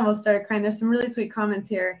 I almost started crying. There's some really sweet comments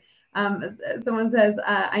here. Someone says,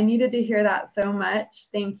 I needed to hear that so much.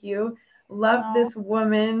 Thank you. Love this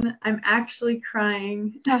woman. I'm actually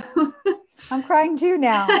crying. I'm crying too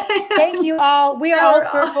now. Thank you all. We are all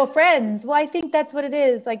spiritual friends. Well, I think that's what it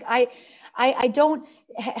is. Like I don't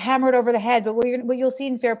hammer it over the head, but what you'll see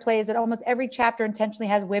in fair play is that almost every chapter intentionally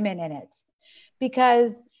has women in it,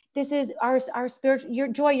 because this is our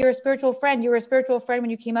spiritual. Joy, you're a spiritual friend. You were a spiritual friend when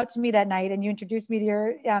you came up to me that night and you introduced me to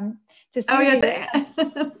your to Susie. Oh yeah,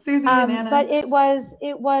 Susie and Anna. But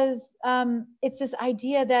it's this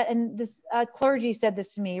idea that, and this clergy said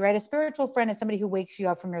this to me, right? A spiritual friend is somebody who wakes you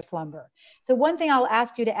up from your slumber. So one thing I'll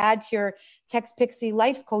ask you to add to your Tech Pixie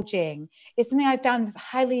life coaching is something I found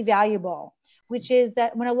highly valuable, which is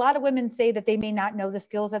that when a lot of women say that they may not know the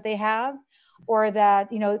skills that they have, or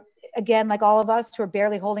that, again, like all of us who are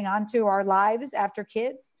barely holding on to our lives after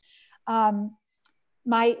kids, one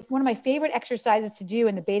of my favorite exercises to do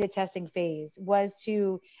in the beta testing phase was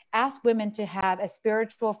to ask women to have a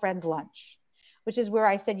spiritual friends lunch, which is where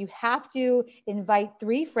I said you have to invite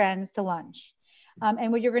 3 friends to lunch.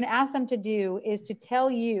 And what you're going to ask them to do is to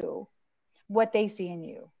tell you what they see in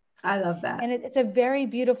you. I love that. And it's a very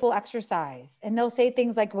beautiful exercise. And they'll say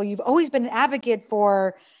things like, well, you've always been an advocate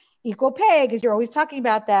for equal pay because you're always talking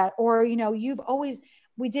about that. Or, we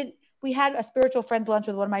had a spiritual friends lunch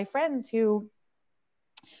with one of my friends who,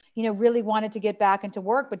 really wanted to get back into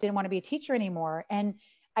work, but didn't want to be a teacher anymore. And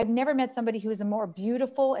I've never met somebody who is more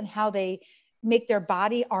beautiful in how they make their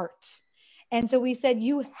body art. And so we said,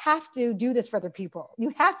 you have to do this for other people.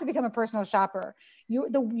 You have to become a personal shopper.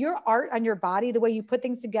 Your art on your body, the way you put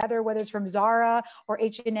things together, whether it's from Zara or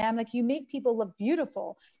H&M, like you make people look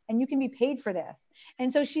beautiful, and you can be paid for this.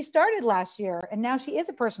 And so she started last year, and now she is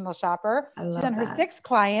a personal shopper. She's on her 6th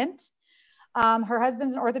client. Her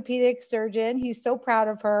husband's an orthopedic surgeon. He's so proud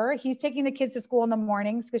of her. He's taking the kids to school in the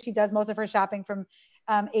mornings because she does most of her shopping from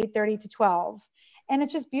 8:30 to 12. And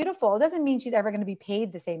it's just beautiful. It doesn't mean she's ever going to be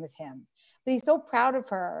paid the same as him, but he's so proud of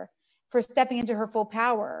her for stepping into her full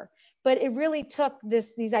power. But it really took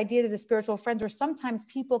these ideas of the spiritual friends, where sometimes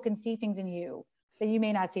people can see things in you that you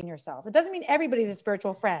may not see in yourself. It doesn't mean everybody's a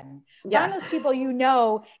spiritual friend. Yeah. Find those people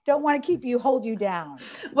don't want to hold you down.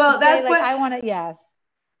 Well, that's like, I want to, yes.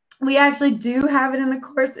 We actually do have it in the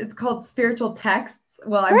course. It's called spiritual texts.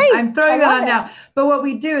 Well, I'm throwing that on now. But what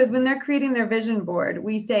we do is when they're creating their vision board,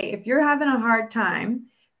 we say, if you're having a hard time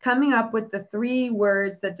coming up with the 3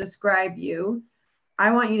 words that describe you, I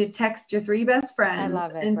want you to text your 3 best friends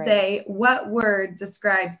and say, what word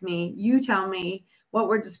describes me? You tell me what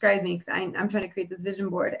word describes me, because I'm trying to create this vision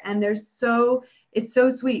board. And it's so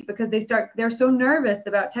sweet, because they're so nervous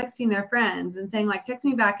about texting their friends and saying, like, text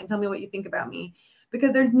me back and tell me what you think about me,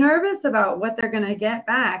 because they're nervous about what they're going to get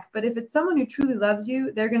back. But if it's someone who truly loves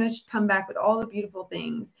you, they're going to come back with all the beautiful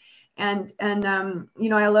things. And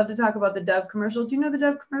I love to talk about the Dove commercial. Do you know the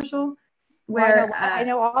Dove commercial? Where I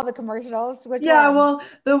know all the commercials. Which one? Well,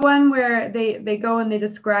 the one where they go and they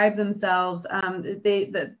describe themselves.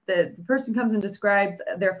 The person comes and describes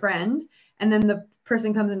their friend, and then the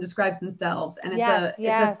person comes and describes themselves, and it's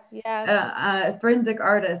a forensic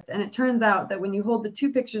artist. And it turns out that when you hold the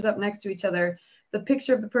 2 pictures up next to each other, the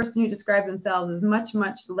picture of the person who describes themselves is much,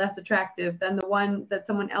 much less attractive than the one that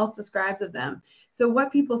someone else describes of them. So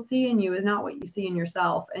what people see in you is not what you see in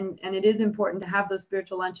yourself. And it is important to have those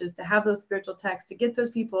spiritual lunches, to have those spiritual texts, to get those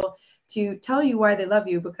people to tell you why they love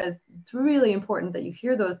you, because it's really important that you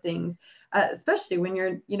hear those things, especially when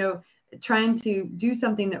you're, trying to do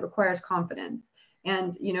something that requires confidence.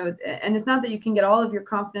 And, and it's not that you can get all of your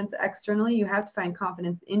confidence externally. You have to find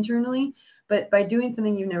confidence internally. But by doing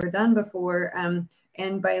something you've never done before,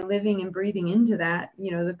 and by living and breathing into that,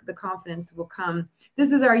 the confidence will come.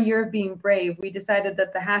 This is our year of being brave. We decided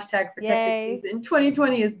that the hashtag for Tech in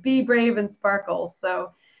 2020 is be brave and sparkle.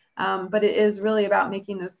 So, but it is really about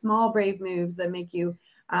making those small, brave moves that make you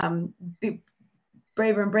be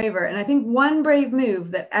braver and braver. And I think one brave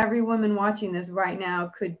move that every woman watching this right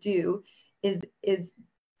now could do is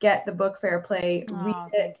get the book Fair Play, read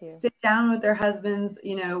it, sit down with their husbands,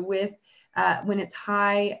 with when it's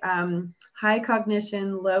high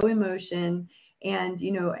cognition, low emotion, and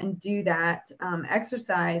do that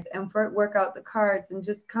exercise and work out the cards and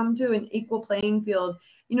just come to an equal playing field.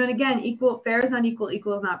 And again, fair is not equal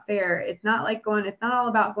is not fair. It's not all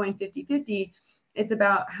about going 50-50. It's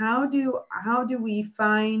about how do we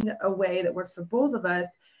find a way that works for both of us.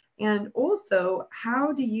 And also,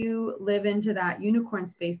 how do you live into that unicorn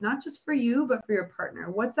space, not just for you, but for your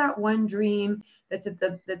partner? What's that one dream that's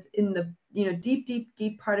in the deep, deep,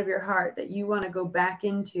 deep part of your heart that you want to go back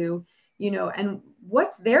into, and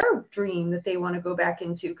what's their dream that they want to go back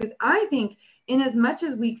into? Because I think in as much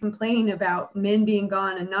as we complain about men being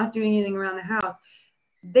gone and not doing anything around the house,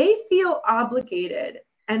 they feel obligated,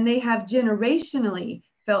 and they have generationally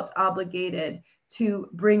felt obligated to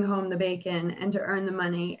bring home the bacon and to earn the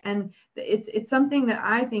money. And it's something that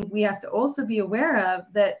I think we have to also be aware of,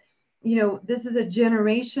 that, this is a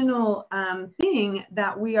generational thing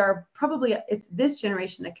that we are it's this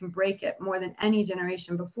generation that can break it more than any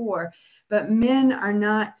generation before. But men are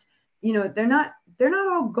not, they're not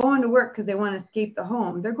all going to work because they want to escape the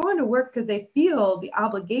home. They're going to work because they feel the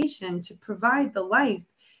obligation to provide the life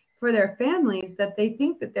for their families that they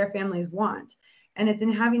think that their families want. And it's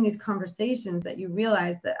in having these conversations that you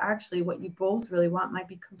realize that actually what you both really want might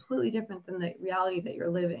be completely different than the reality that you're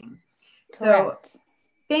living. Correct. So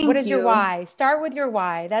thank you. What is your why? Start with your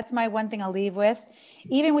why. That's my one thing I'll leave with.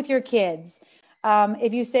 Even with your kids,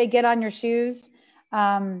 if you say get on your shoes,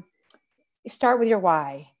 start with your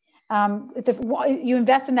why. If you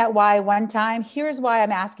invest in that why one time, here's why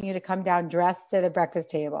I'm asking you to come down dressed to the breakfast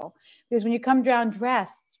table. Because when you come down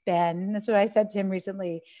dressed, Ben, that's what I said to him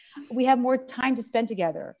recently, we have more time to spend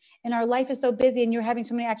together. And our life is so busy, and you're having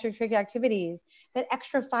so many extracurricular activities. That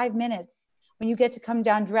extra 5 minutes when you get to come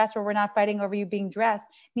down dressed, where we're not fighting over you being dressed,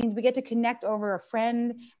 means we get to connect over a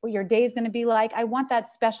friend, what your day is going to be like. I want that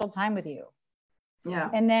special time with you. Yeah.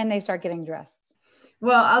 And then they start getting dressed.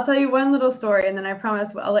 Well, I'll tell you one little story and then I promise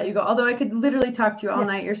I'll let you go. Although I could literally talk to you all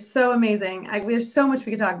night. You're so amazing. There's so much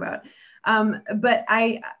we could talk about. But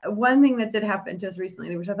one thing that did happen just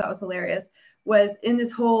recently, which I thought was hilarious, was in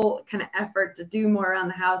this whole kind of effort to do more around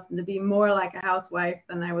the house and to be more like a housewife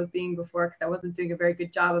than I was being before, because I wasn't doing a very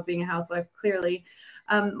good job of being a housewife, clearly.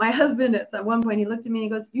 My husband, at one point, he looked at me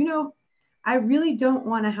and he goes, I really don't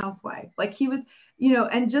want a housewife. Like he was,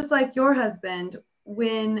 and just like your husband,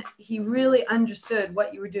 when he really understood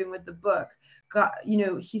what you were doing with the book,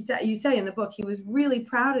 you say in the book, he was really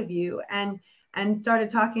proud of you and started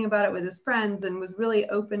talking about it with his friends and was really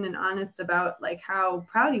open and honest about like how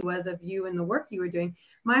proud he was of you and the work you were doing.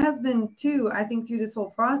 My husband too, I think through this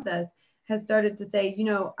whole process has started to say,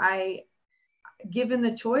 given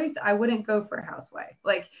the choice, I wouldn't go for a housewife.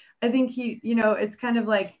 Like, I think it's kind of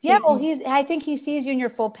like I think he sees you in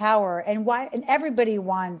your full power, and everybody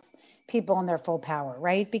wants people in their full power,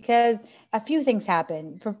 right? Because a few things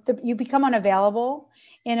happen. You become unavailable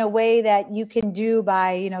in a way that you can do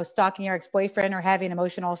by, stalking your ex-boyfriend or having an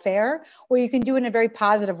emotional affair, or you can do it in a very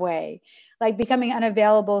positive way, like becoming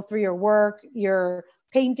unavailable through your work, your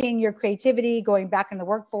painting, your creativity, going back in the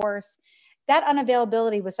workforce. That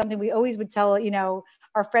unavailability was something we always would tell,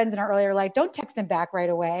 our friends in our earlier life, don't text them back right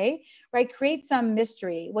away, right? Create some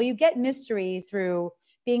mystery. Well, you get mystery through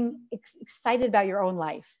being excited about your own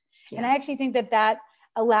life. Yeah. And I actually think that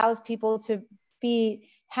allows people to be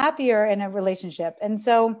happier in a relationship. And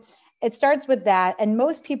so it starts with that. And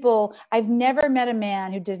most people, I've never met a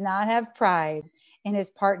man who does not have pride in his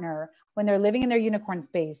partner when they're living in their unicorn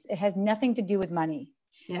space. It has nothing to do with money.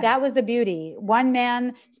 Yeah. That was the beauty. One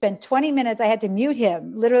man spent 20 minutes. I had to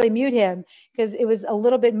literally mute him because it was a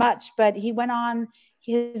little bit much, but he went on.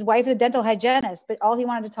 His wife is a dental hygienist, but all he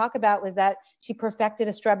wanted to talk about was that she perfected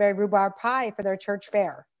a strawberry rhubarb pie for their church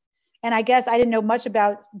fair. And I guess I didn't know much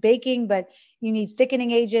about baking, but you need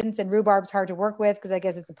thickening agents, and rhubarb's hard to work with because I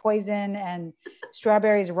guess it's a poison, and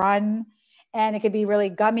strawberries run and it could be really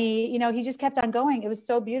gummy. He just kept on going. It was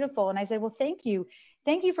so beautiful. And I said, well, thank you.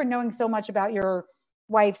 Thank you for knowing so much about your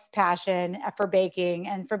wife's passion for baking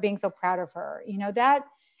and for being so proud of her. That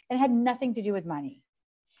it had nothing to do with money.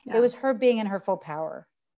 Yeah. It was her being in her full power.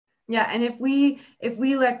 Yeah. And if we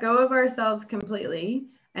let go of ourselves completely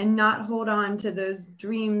and not hold on to those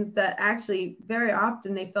dreams that actually very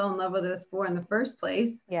often they fell in love with us for in the first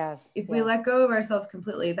place. Yes. If we let go of ourselves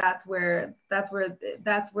completely, that's where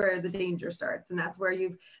the danger starts. And that's why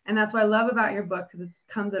I love about your book, because it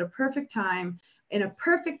comes at a perfect time in a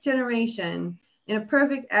perfect generation, in a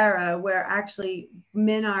perfect era where actually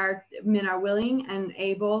men are willing and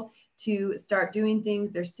able to start doing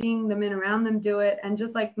things. They're seeing the men around them do it. And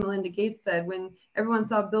just like Melinda Gates said, when everyone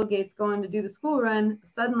saw Bill Gates going to do the school run,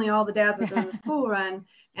 suddenly all the dads were doing the school run.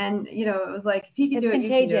 And, it was like, if he can do it, you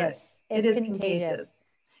can do it. It is contagious.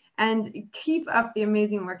 And keep up the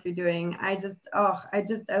amazing work you're doing. I love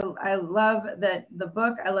that the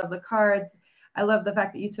book. I love the cards. I love the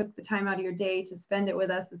fact that you took the time out of your day to spend it with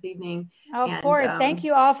us this evening. Of course. Thank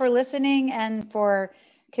you all for listening and for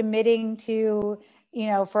committing to,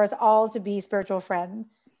 for us all to be spiritual friends.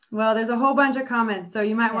 Well, there's a whole bunch of comments, so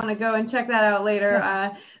you might want to go and check that out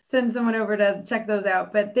later. Send someone over to check those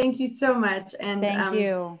out. But thank you so much. And thank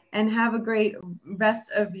you. And have a great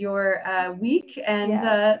rest of your week.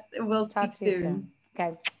 And we'll talk speak to you soon.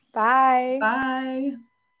 Okay. Bye. Bye.